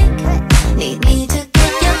like. Need me to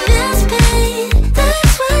get your bills paid,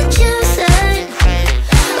 that's what you said.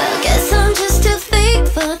 Well, guess I'm just too fake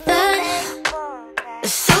for that.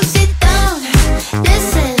 So sit down,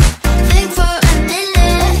 listen, think for a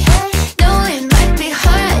minute. Know it might be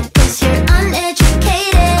hard 'cause you're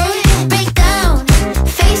uneducated. Break down,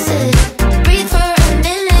 face it, breathe for a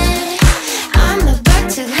minute. I'm about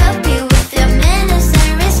to help you with your manners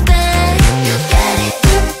and respect. You get it?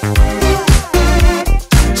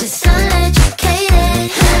 Just uneducated.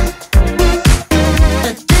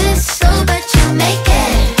 But this so but you make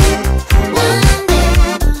it. One day,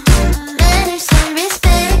 manners and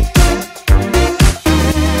respect.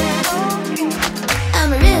 I'm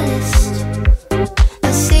a realist.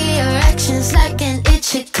 I see your actions like an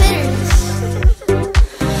itchy clitoris.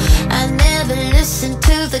 I never listen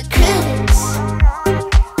to the critics.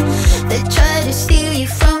 They try to steal you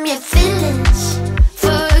from your feelings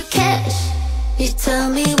for cash. You tell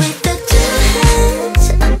me with the two hands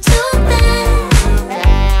I'm too bad.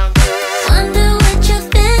 Wonder what your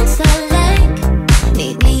things are like.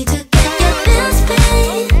 Need me to get your bills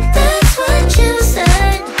paid, that's what you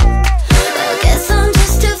said. Well, guess I'm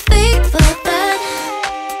just too fake for that.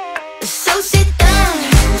 So sit down,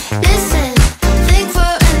 listen, think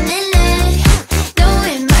for a minute. Know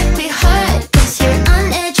it might be hard 'cause you're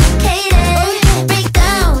uneducated. Break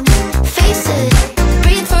down, face it,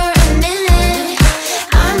 breathe for a minute.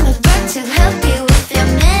 I'm about to help you with your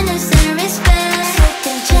manners and respect.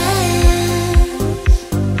 Second chance,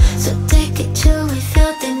 so take it till we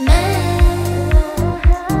feel the man.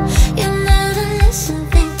 You never listen,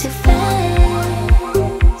 think too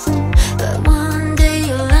fast, but one day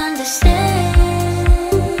you'll understand.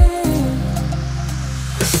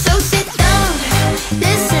 So sit down,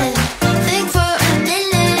 listen, think for a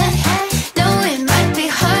minute. Know it might be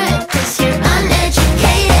hard 'cause you're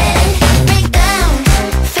uneducated. Break down,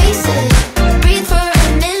 face it, breathe for a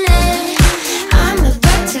minute. I'm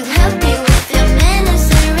about to help you with your manners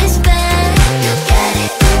and respect. You get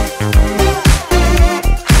it?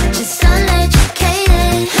 Just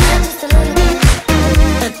uneducated, just a little bit.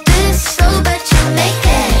 But this so but you make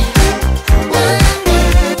it. One day,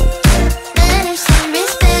 manners and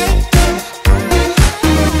respect.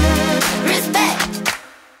 Respect.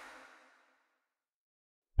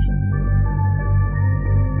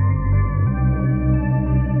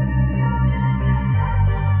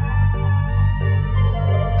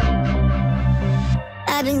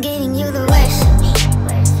 I've been giving you the worst of me.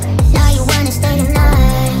 Now you wanna stay the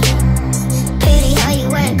night. Pity how you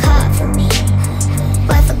work hard for me,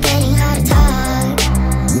 while forgetting how to talk.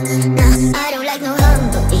 Nah, I don't like no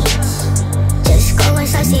humble beats. Just go and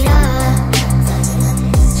slice it up.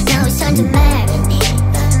 Now it's time to marinate.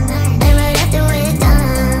 And right after we're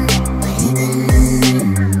done,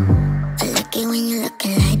 I like it when you're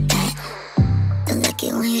looking like that. I like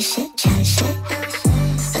it when you shit, chat shit.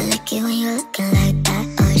 I like it when you're looking like that.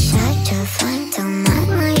 Oh, shy to find out my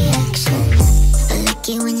reaction. I like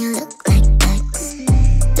it when you look like that.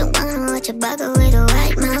 Don't wanna watch a bugger with a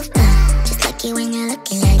white mouth. Just like it when you're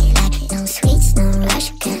looking like that. No sweets, no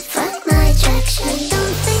rush, can't fuck my attraction.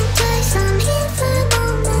 Don't think twice, I'm here for the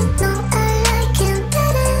moment. No, I like him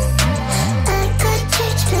better. I got a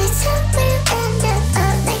church place somewhere and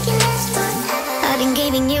I'll make it last forever. I've been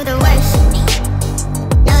giving you the worst of me.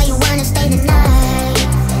 Now you wanna stay the night.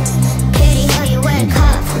 Pity how you work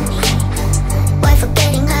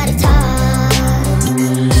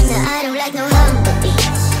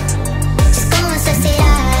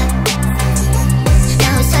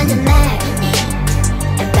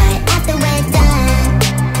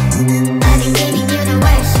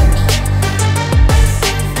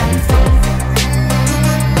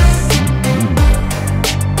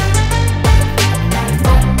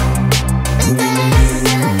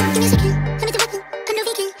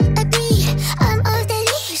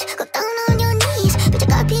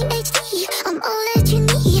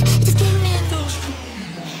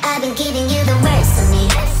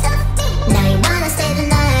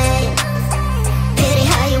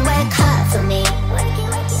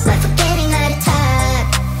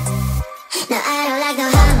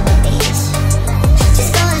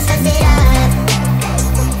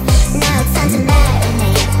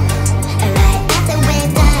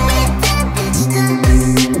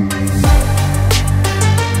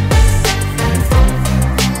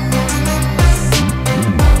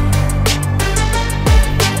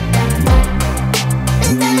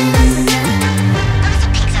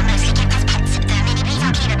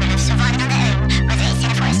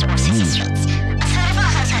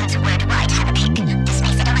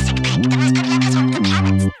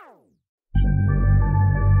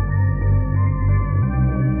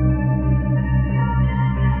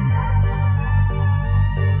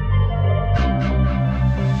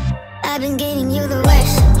I've been giving you the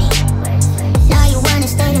worst of me. Now you wanna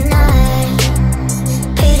stay the night.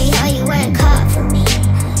 Pretty how you work hard for me,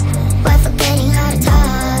 while forgetting how to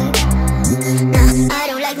talk. Nah, I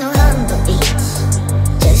don't like no humble beats.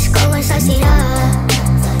 Just go and spice it up.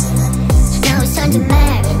 Now it's time to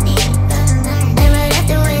marinate, and right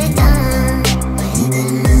after we're done.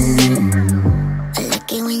 I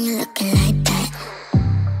like it when you're looking like that.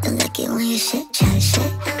 Don't like it when you shit, try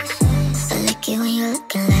shit. I like it when you're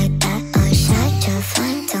looking like that. Oh, shy, try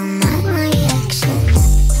fun, don't mind my reaction.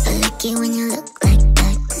 I like it when you look like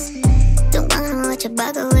that. Don't wanna watch a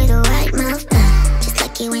bugger with a white mouth. Just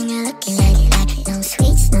like it when you're looking like that. No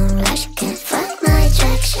sweets, no rush, can't fuck my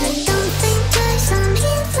attraction. Don't think twice, I'm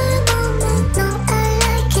here for a moment. No, I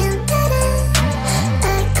like him better.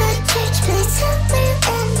 I got church plates somewhere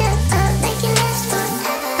and I'll make it last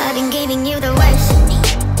forever. I've been giving you the worst of me.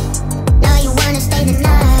 Now you wanna stay the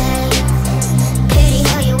night. Pretty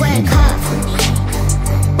how you work hard for me,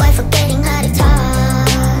 while forgetting how to talk.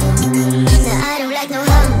 Now I don't like no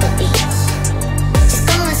humble beats. Just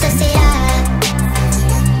go and suss it up.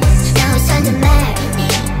 Now it's time to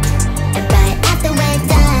marinate, and right after we're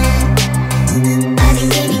done. I've been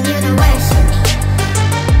giving you the worst of me.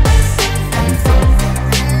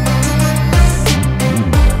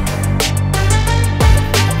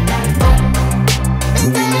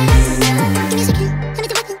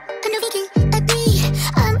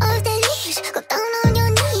 I'm off the leash. Go down on your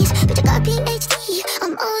knees. Bitch, I got PhD.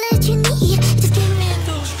 I'm all that you need. Just give me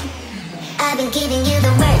those. I've been giving you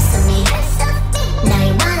the worst of me. Now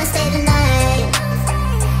you wanna stay the night.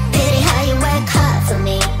 Pity how you work hard for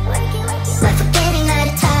me, while forgetting how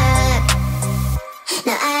to talk.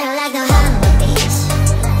 Now I don't like no humble beats.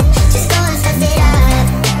 Just go and suss it up.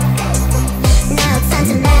 Now it's time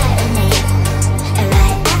to marinate, and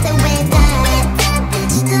right after we're done.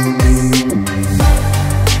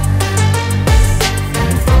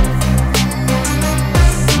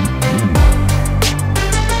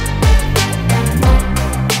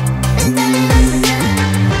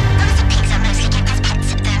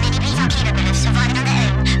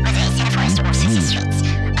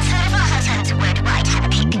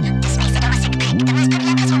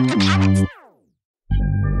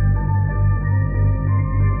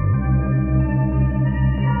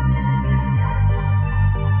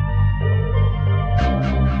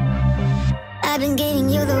 I've been giving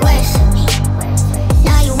you the worst of me.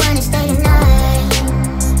 Now you wanna stay the night.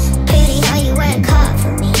 Pretty how you work hard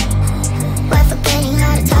for me, while forgetting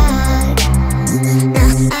how to talk.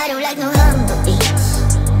 Nah, I don't like no humble beats.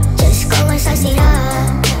 Just go and spice it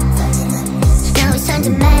up. Now it's time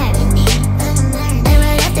to marinate, and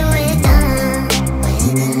right after we're done.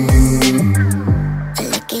 I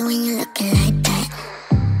like it when you're looking like that.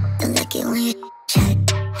 Don't like it when you check.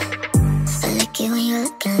 I like it when you're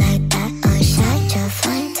looking like that. Oh, shy, try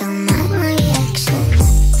fun, don't mind my reaction.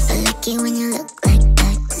 I like it when you look like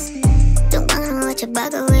that. Don't wanna watch a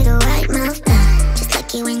bugger with a white mouth. Just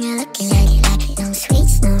like it when you're looking like that. No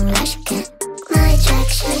sweets, no rush, can't my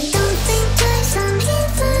attraction. Don't think twice, I'm here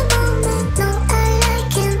for a moment. No, I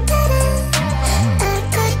like him better. I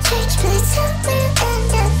got church plates somewhere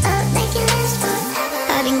and I'll make it last forever.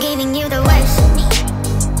 I've been giving you the worst of me.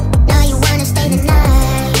 Now you wanna stay the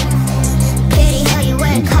night. Pretty how you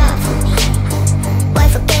work hard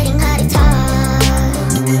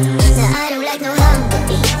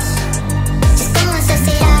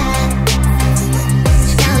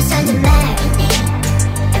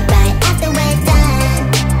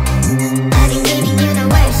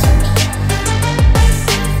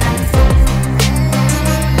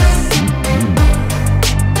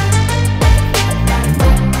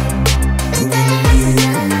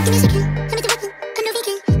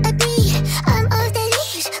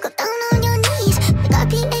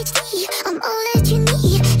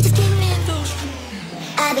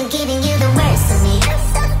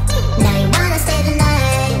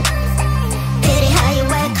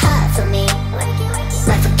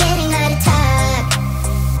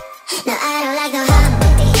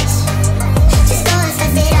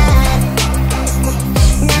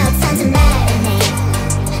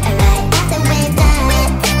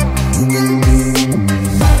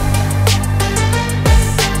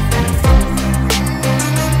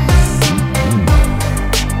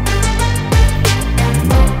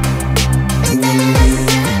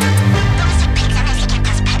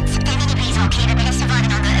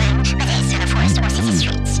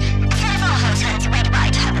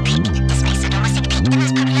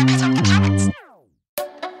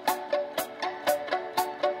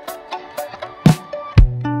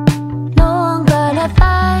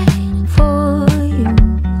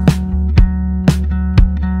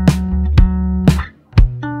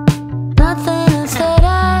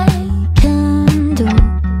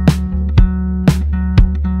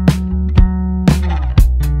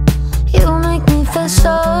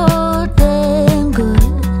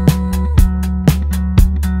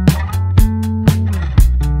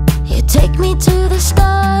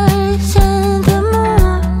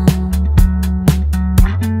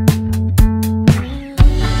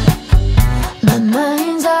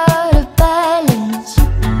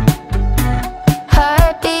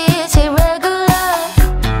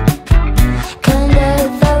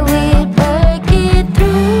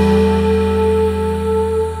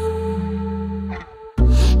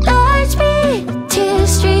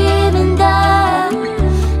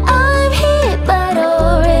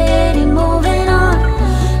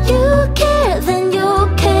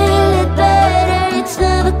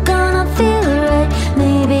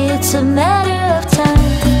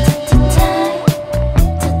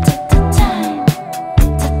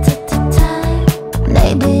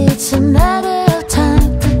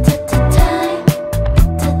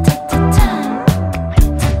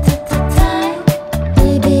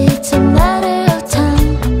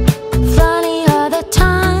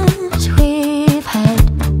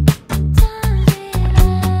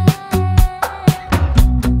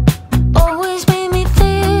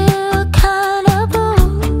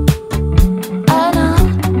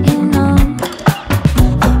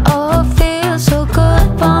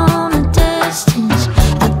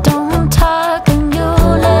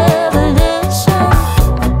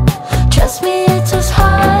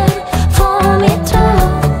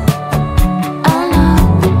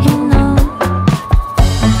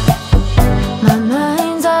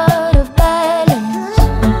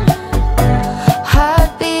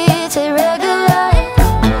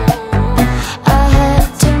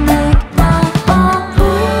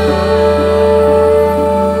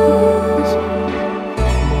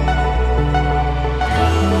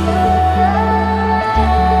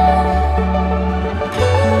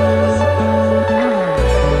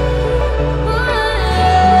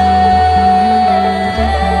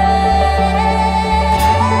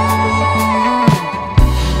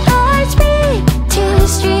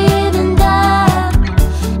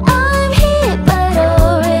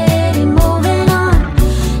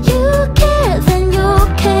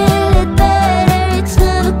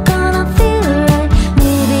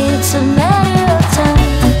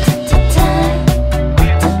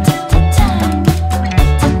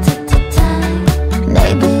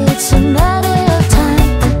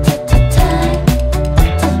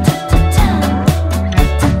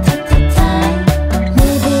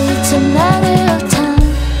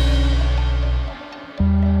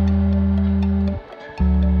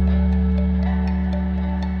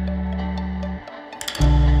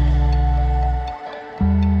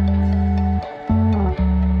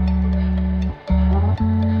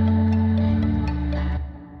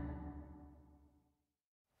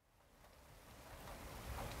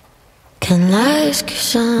ask you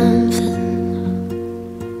something.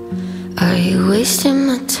 Are you wasting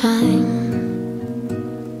my time?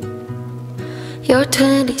 You're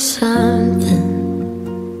 20-something,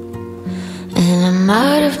 and I'm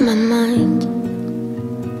out of my mind.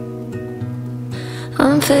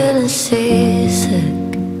 I'm feeling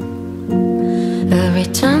seasick every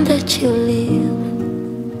time that you leave.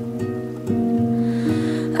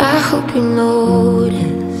 I hope you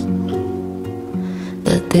notice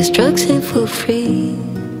that these drugs ain't for free.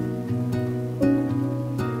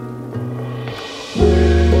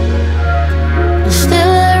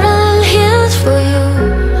 Still I run hills for you.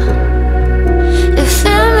 You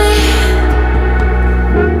feel me?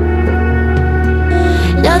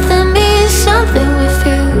 Nothing means something with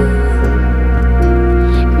you.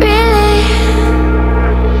 Really?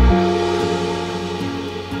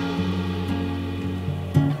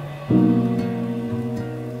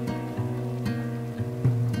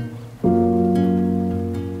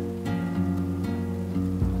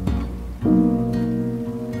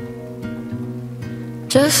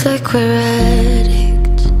 Just like we're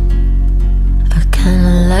addicts, I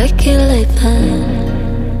kinda like it like that.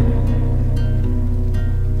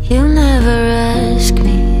 You never ask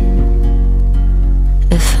me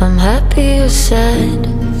if I'm happy or sad.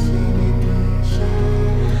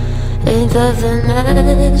 Ain't that the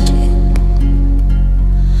magic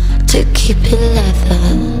to keep it like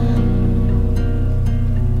that?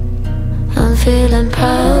 I'm feeling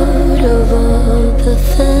proud of all the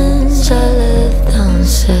things I left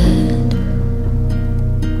unsaid.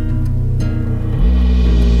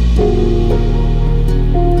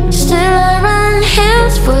 Still I run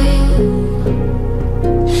hills for you.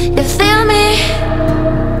 You feel me?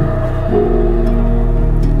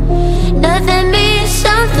 Nothing means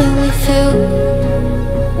something with you.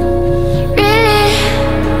 Really?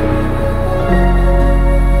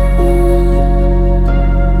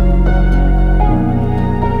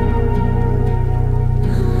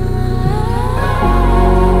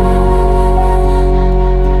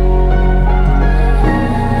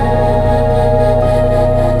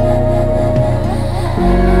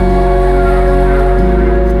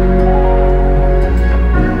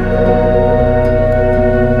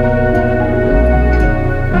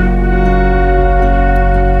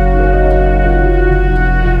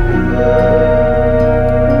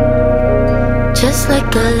 Just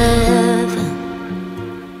like 11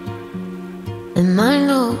 and my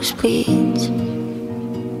nose bleeds.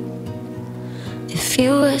 If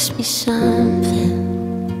you ask me something,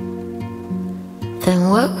 then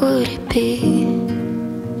what would it be?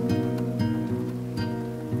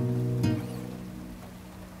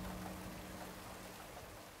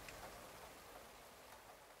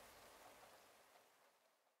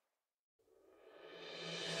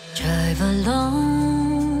 Drive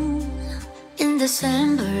alone in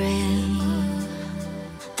December rain,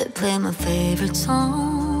 they play my favorite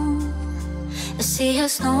song. I see a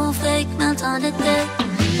snowflake melt on the deck.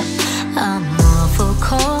 I'm awful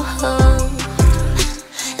cold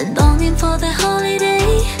and longing for the holiday,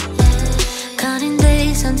 counting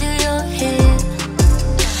days until you're here.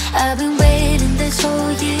 I've been waiting this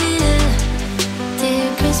whole year. Dear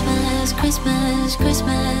Christmas, Christmas,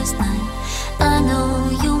 Christmas night, I know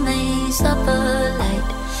you may suffer light,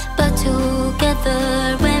 but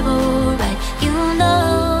together we're alright. You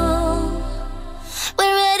know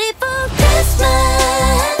we're ready for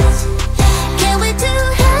Christmas. Can't wait to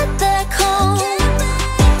head back home.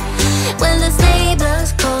 When the sleigh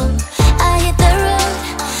bells call, I hit the road.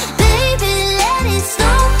 Baby, let it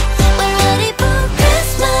snow. We're ready for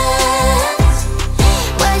Christmas.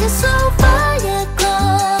 Why you so far yet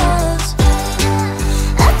close?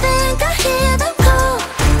 I think I hear them call.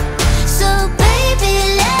 So baby,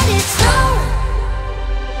 let it snow.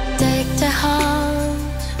 Deck the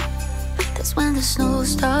house, that's when the snow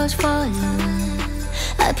starts falling.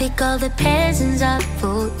 I pick all the presents up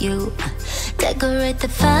for you, decorate the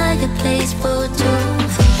fireplace for two.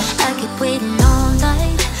 I keep waiting all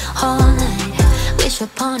night, all night. Wish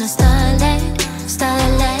upon a starlight,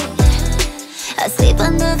 starlight. I sleep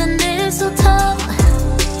under the mistletoe.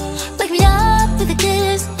 Wake me up with a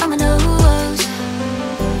kiss on my nose.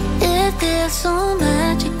 It feels so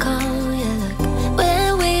magical, yeah, look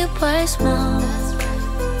where we were small.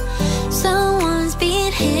 Someone's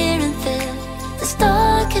been here and there, the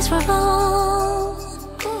stalk is all.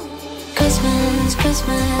 Christmas,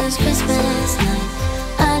 Christmas, Christmas night,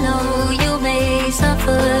 I know you may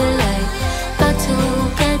suffer light, but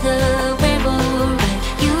together we're alright.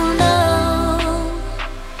 You know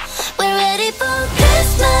we're ready for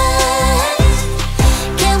Christmas.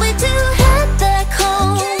 Can't wait to head back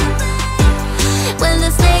home. When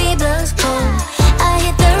the sleigh bells call,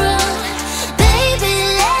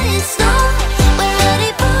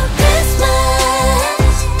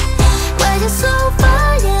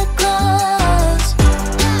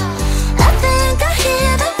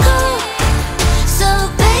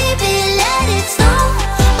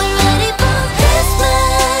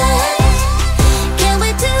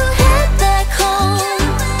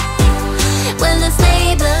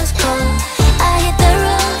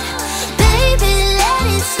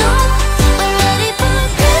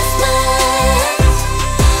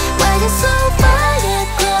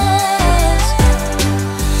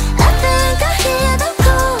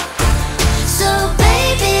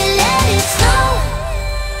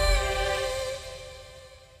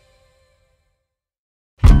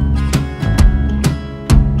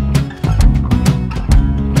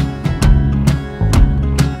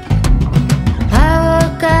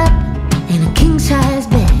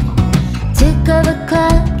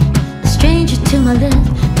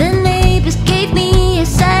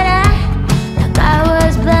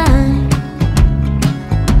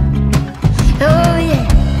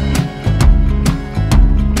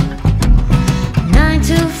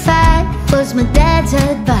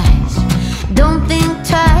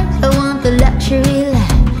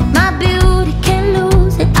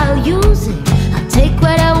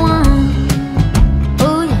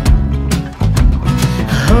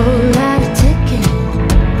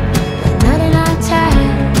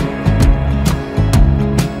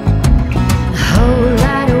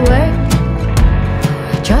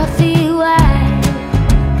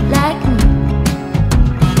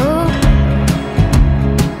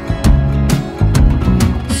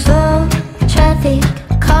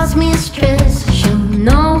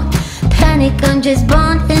 I'm just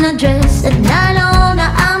born in a dress, and I know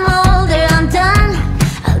now I'm older, I'm done.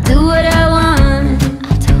 I'll do what I want.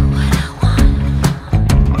 I'll do what I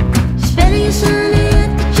want. Spending a Sunday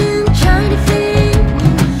at the gym, trying to fit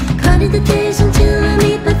in. Counting the days until I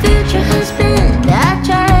meet my future husband. I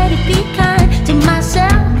try to be kind to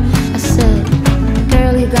myself. I said,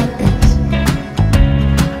 girl, you got this.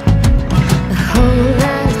 A whole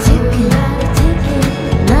lot of ticking,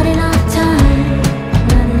 not enough time,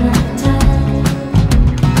 not enough time.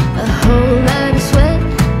 A whole lot of sweat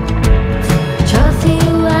for a trophy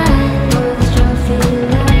wife, for this trophy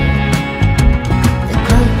wife. The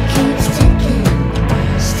clock keeps ticking,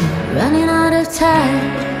 still running out of time.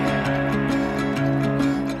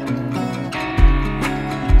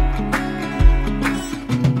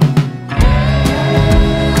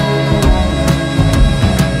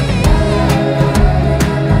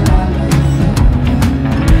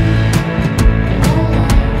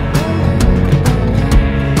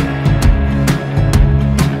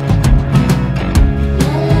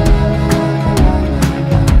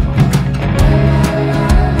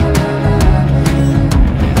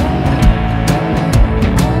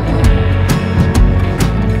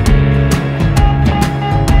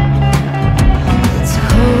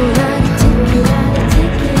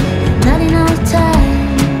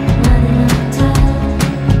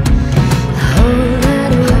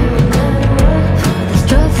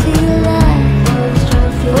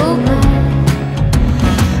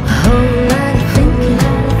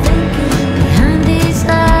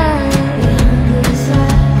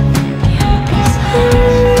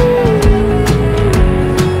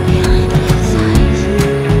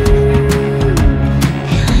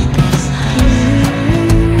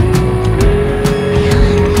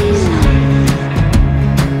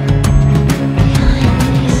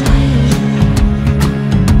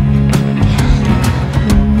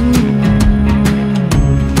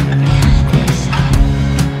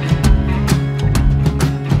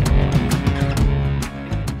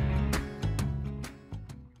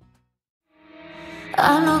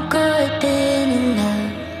 I'm no good at being in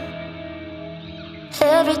love.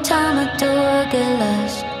 Every time I do, I get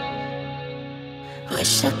lost.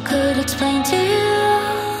 Wish I could explain to you,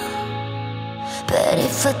 but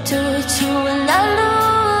if I do, it's you and I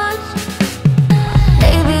lose.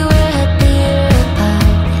 Maybe we're happier apart,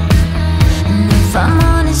 and if I'm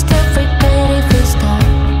honest, I forget if we start.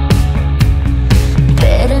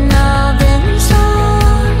 Better now than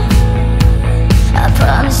soon. I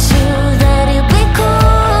promise you that it'll be cool.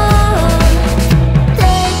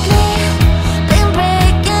 Lately, been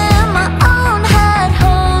breaking my own heart,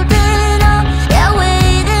 holding on, yeah,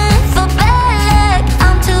 waiting for bad luck.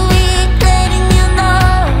 I'm too weak, letting you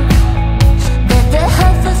know that the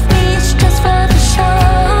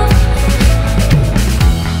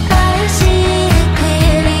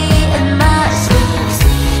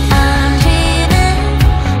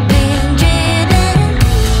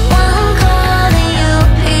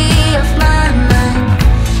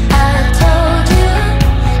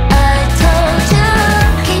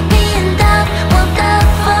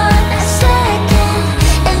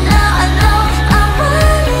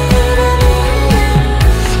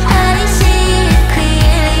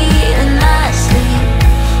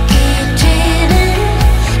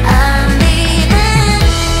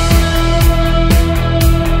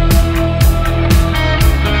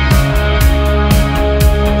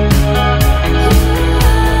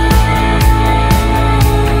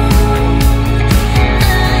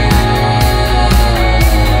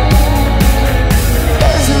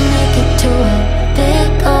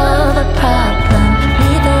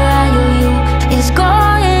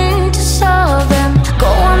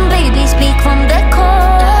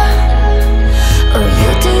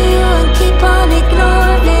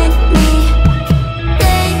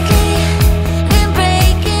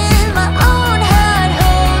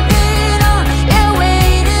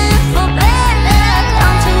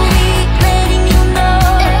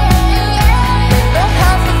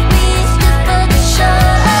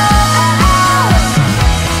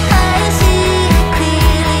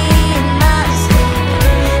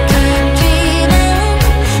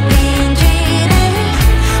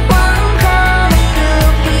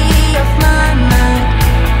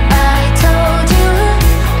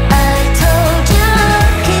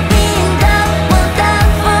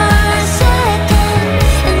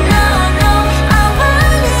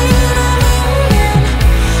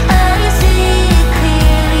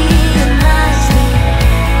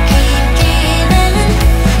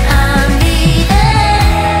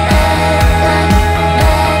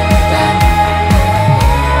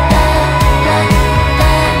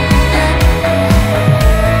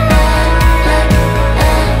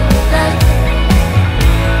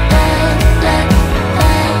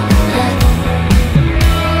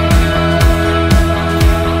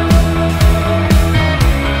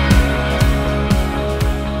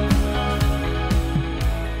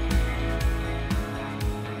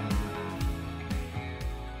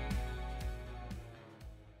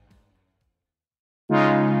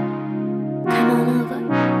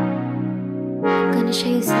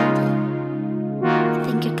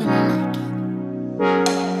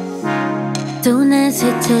Don't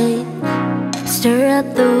hesitate, stir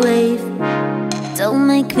up the wave. Don't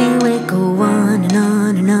make me wait, go on and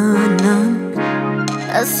on and on and on.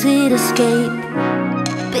 A sweet escape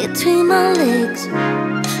between my legs.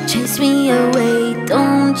 Chase me away,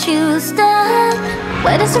 don't you stop.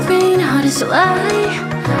 Wet as the rain, hard as July.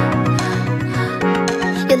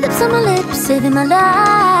 Your lips on my lips, saving my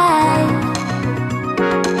life.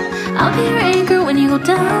 I'll be your anchor when you go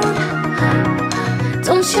down.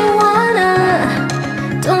 Don't you wanna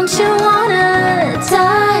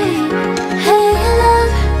die? Hey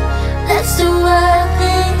love, let's do wild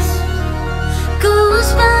things.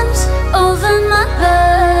 Goosebumps over my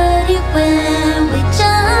body when we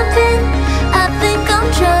jump in. I think I'm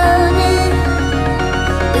drowning.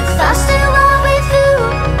 If I stay wild with you,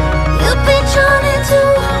 you'll be drowning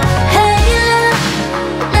too. Hey love,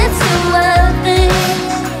 let's do wild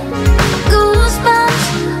things. Goosebumps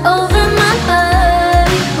over my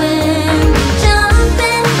body when we jump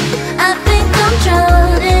in. I think I'm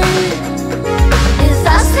drowning. If I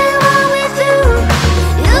stay wild with you,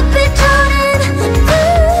 you'll be drowning too.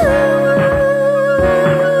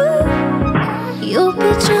 You'll be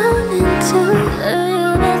drowning too.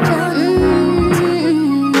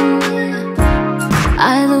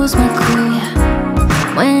 I lose my cool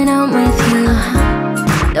when I'm with you.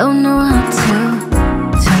 Don't know how to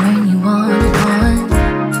turn you on and on.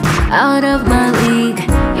 Out of my league,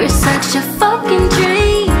 you're such a fucking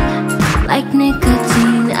dream. Like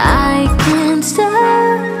nicotine, I can't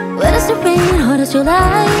stop. Wet as the rain, hot as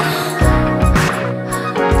July.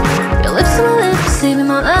 Your lips on my lips, saving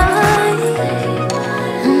my life.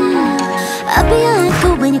 I'll be your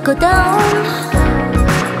anchor when you go down.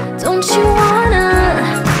 Don't you wanna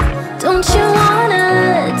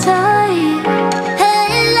die?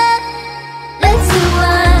 Hey love, let's do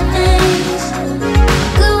wild things.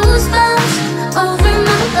 Goosebumps over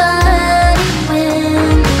my body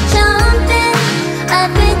when we jump in. I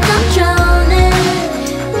think I'm drowning.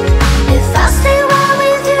 If I stay wild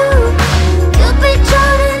with you, you'll be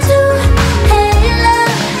drowning too. Hey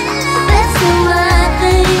love, let's do wild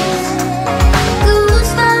things.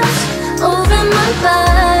 Goosebumps over my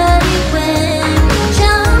body when we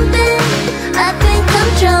jump in. I think I'm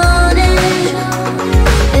drowning.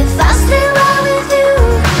 If I stay wild with you,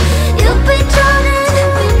 you'll be drowning too.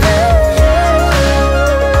 You'll be drowning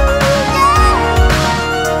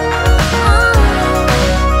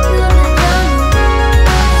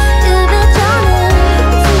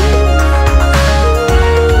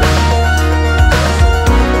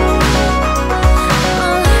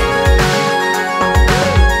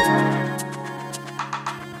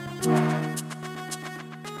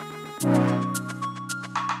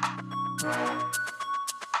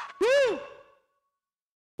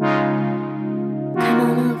Come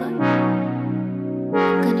on over.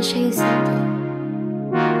 I'm gonna show you something.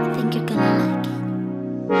 I think you're gonna like it.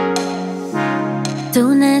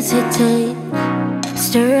 Don't hesitate,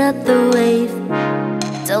 stir up the wave.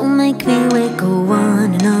 Don't make me wait, go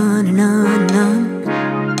on and on and on and on.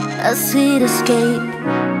 A sweet escape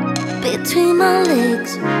between my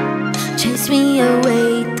legs. Chase me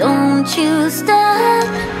away, don't you stop.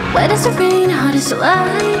 Wet as the rain, hard as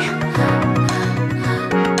July.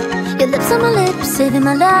 Your lips on my lips, saving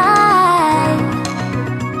my life.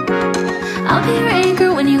 I'll be your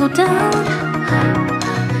anchor when you go down.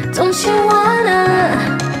 Don't you wanna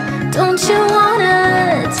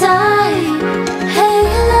die? Hey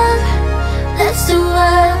love, let's do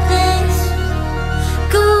wild things.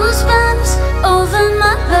 Goosebumps over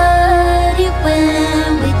my body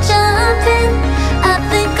when we jump in. I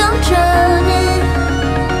think I'm drowning.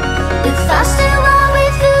 If I stay wild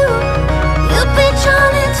with you, you'll be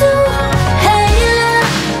drowning too. Hey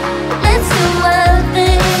love, let's do wild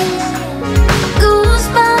things.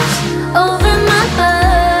 Goosebumps over my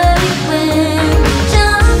body when we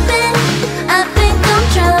jump in. I think I'm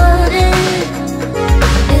drowning.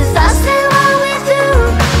 If I stay wild with you,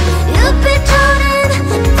 you'll be drowning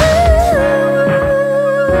too.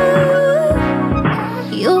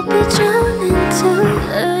 You'll be drowning too.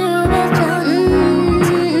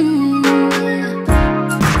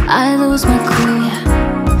 I lose my cool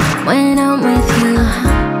when I'm with you.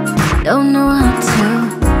 Don't know how to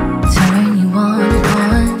turn you on and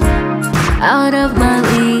on. Out of my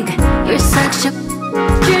league, you're such a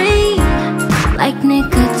dream. Like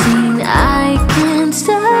nicotine, I can't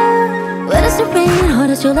stop. Wet as the rain, hot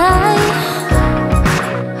as July.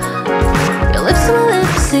 Your lips on my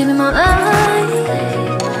lips, saving my life.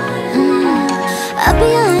 I'll be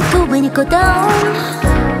your anchor when you go down.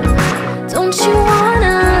 Don't you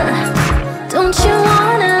wanna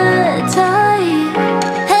die?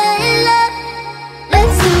 Hey love,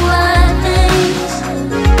 let's do wild things.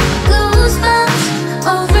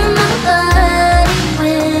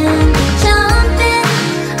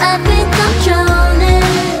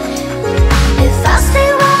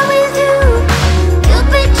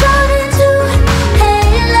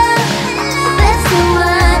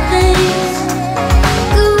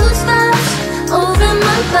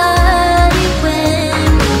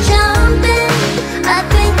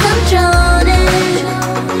 drowning.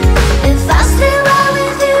 If I stay right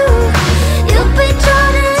with you, you'll be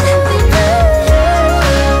drowning.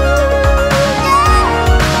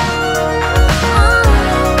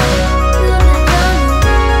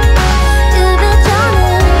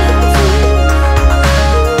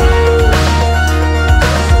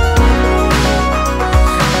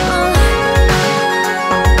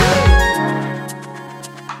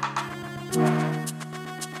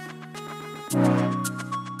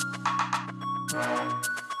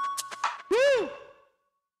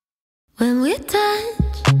 When we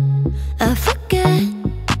touch, I forget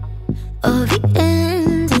all the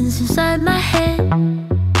endings inside my head,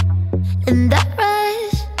 and I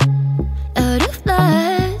rise out of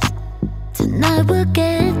lies. Tonight we'll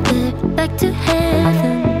get there, back to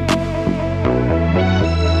heaven.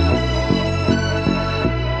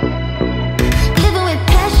 Living with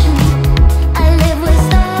passion, I live with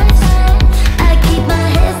stars. I keep my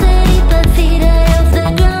head steady, but feet off the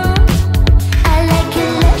ground. I like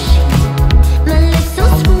it lushy, my lips so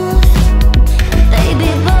smooth.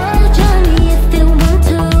 Baby boy, join me if you want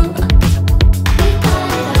to.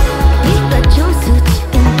 We got jumpsuits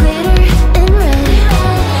in glitter and red,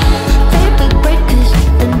 therapy breakers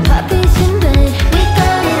and puppies in bed. We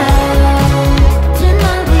got it all.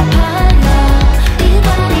 Tonight we party all. We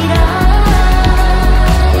got it all,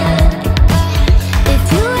 yeah. If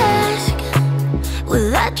you ask,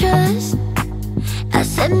 will I trust? I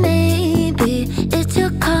said maybe it's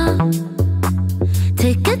your call.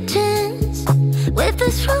 Take a chance with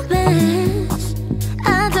this romance. I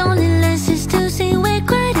don't need lenses to see we're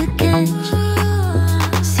quite a catch.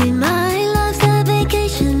 See, my life's a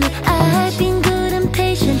vacation. I've been good and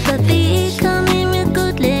patient, but becoming real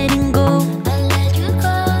good letting go.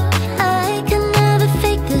 I can never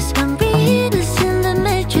fake this. I'm reading in the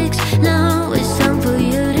matrix. Now it's time for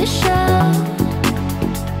you to show.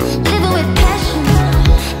 Living with passion,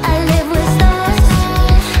 I live with stars.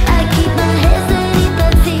 I keep my head steady,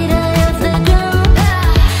 but feet off the ground.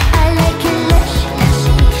 I like it lushy,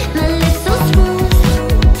 my lips so smooth.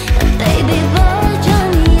 Baby boy, join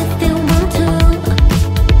me if you want to.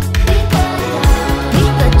 We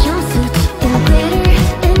got jumpsuits in glitter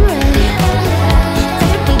and red,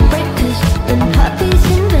 therapy breakers and puppies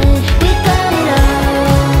in bed. We got it all.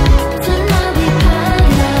 Tonight we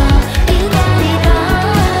party all. We got it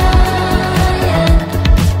all, yeah.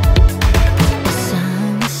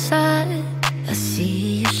 Sunset, I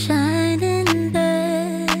see you shining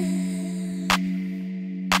there.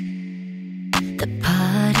 The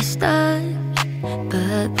party starts,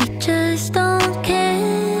 but we just don't care.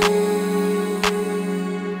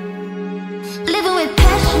 Living with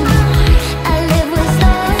passion, I live with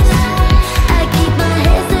stars. I keep my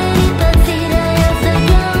head steady, but feet off the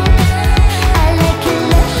ground. I like it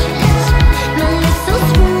lushy, my lips so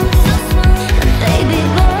smooth. Baby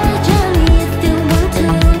boy, join me if you want to.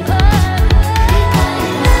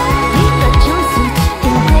 We got jumpsuits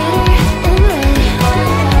in glitter and red,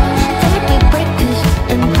 therapy breakers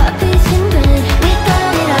and puppies in bed. We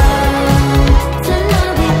got it all.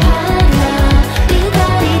 Tonight we party all. We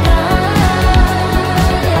got it all,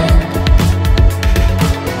 yeah.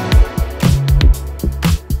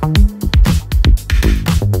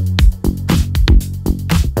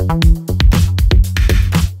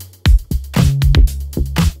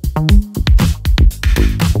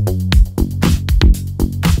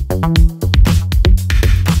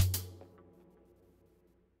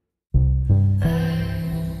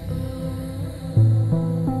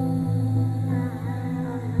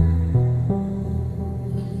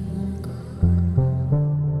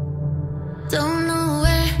 Don't know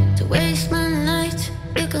where to waste my night.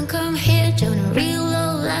 You can come here, join a real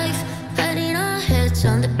low life. Hiding our heads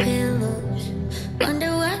on the pillows.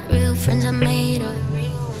 Wonder what real friends are made of.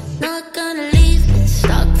 Not gonna leave, been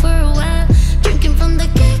stuck for a while. Drinking from the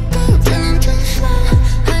get-go till I'm too slow.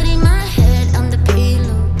 Hiding my head on the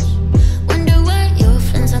pillows. Wonder what your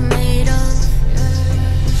friends are made of.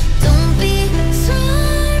 Don't be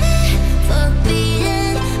sorry for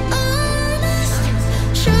being honest.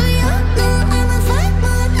 Sure you know I'm a fight,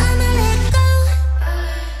 but I'ma let go.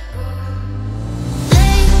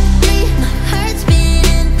 Lately, my heart's been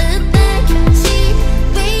in the backseat,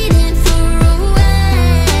 waiting for a while.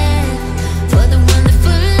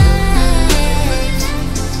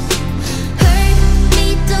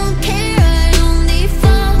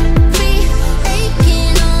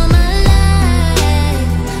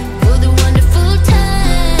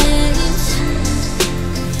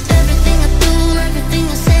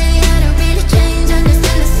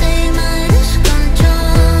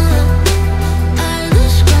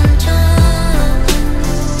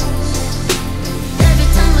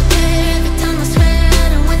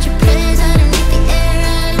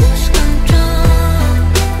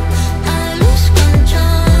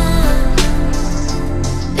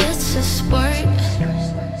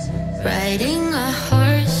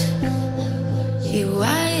 you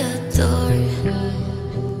I adore.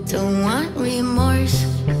 Don't want remorse.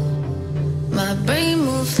 My brain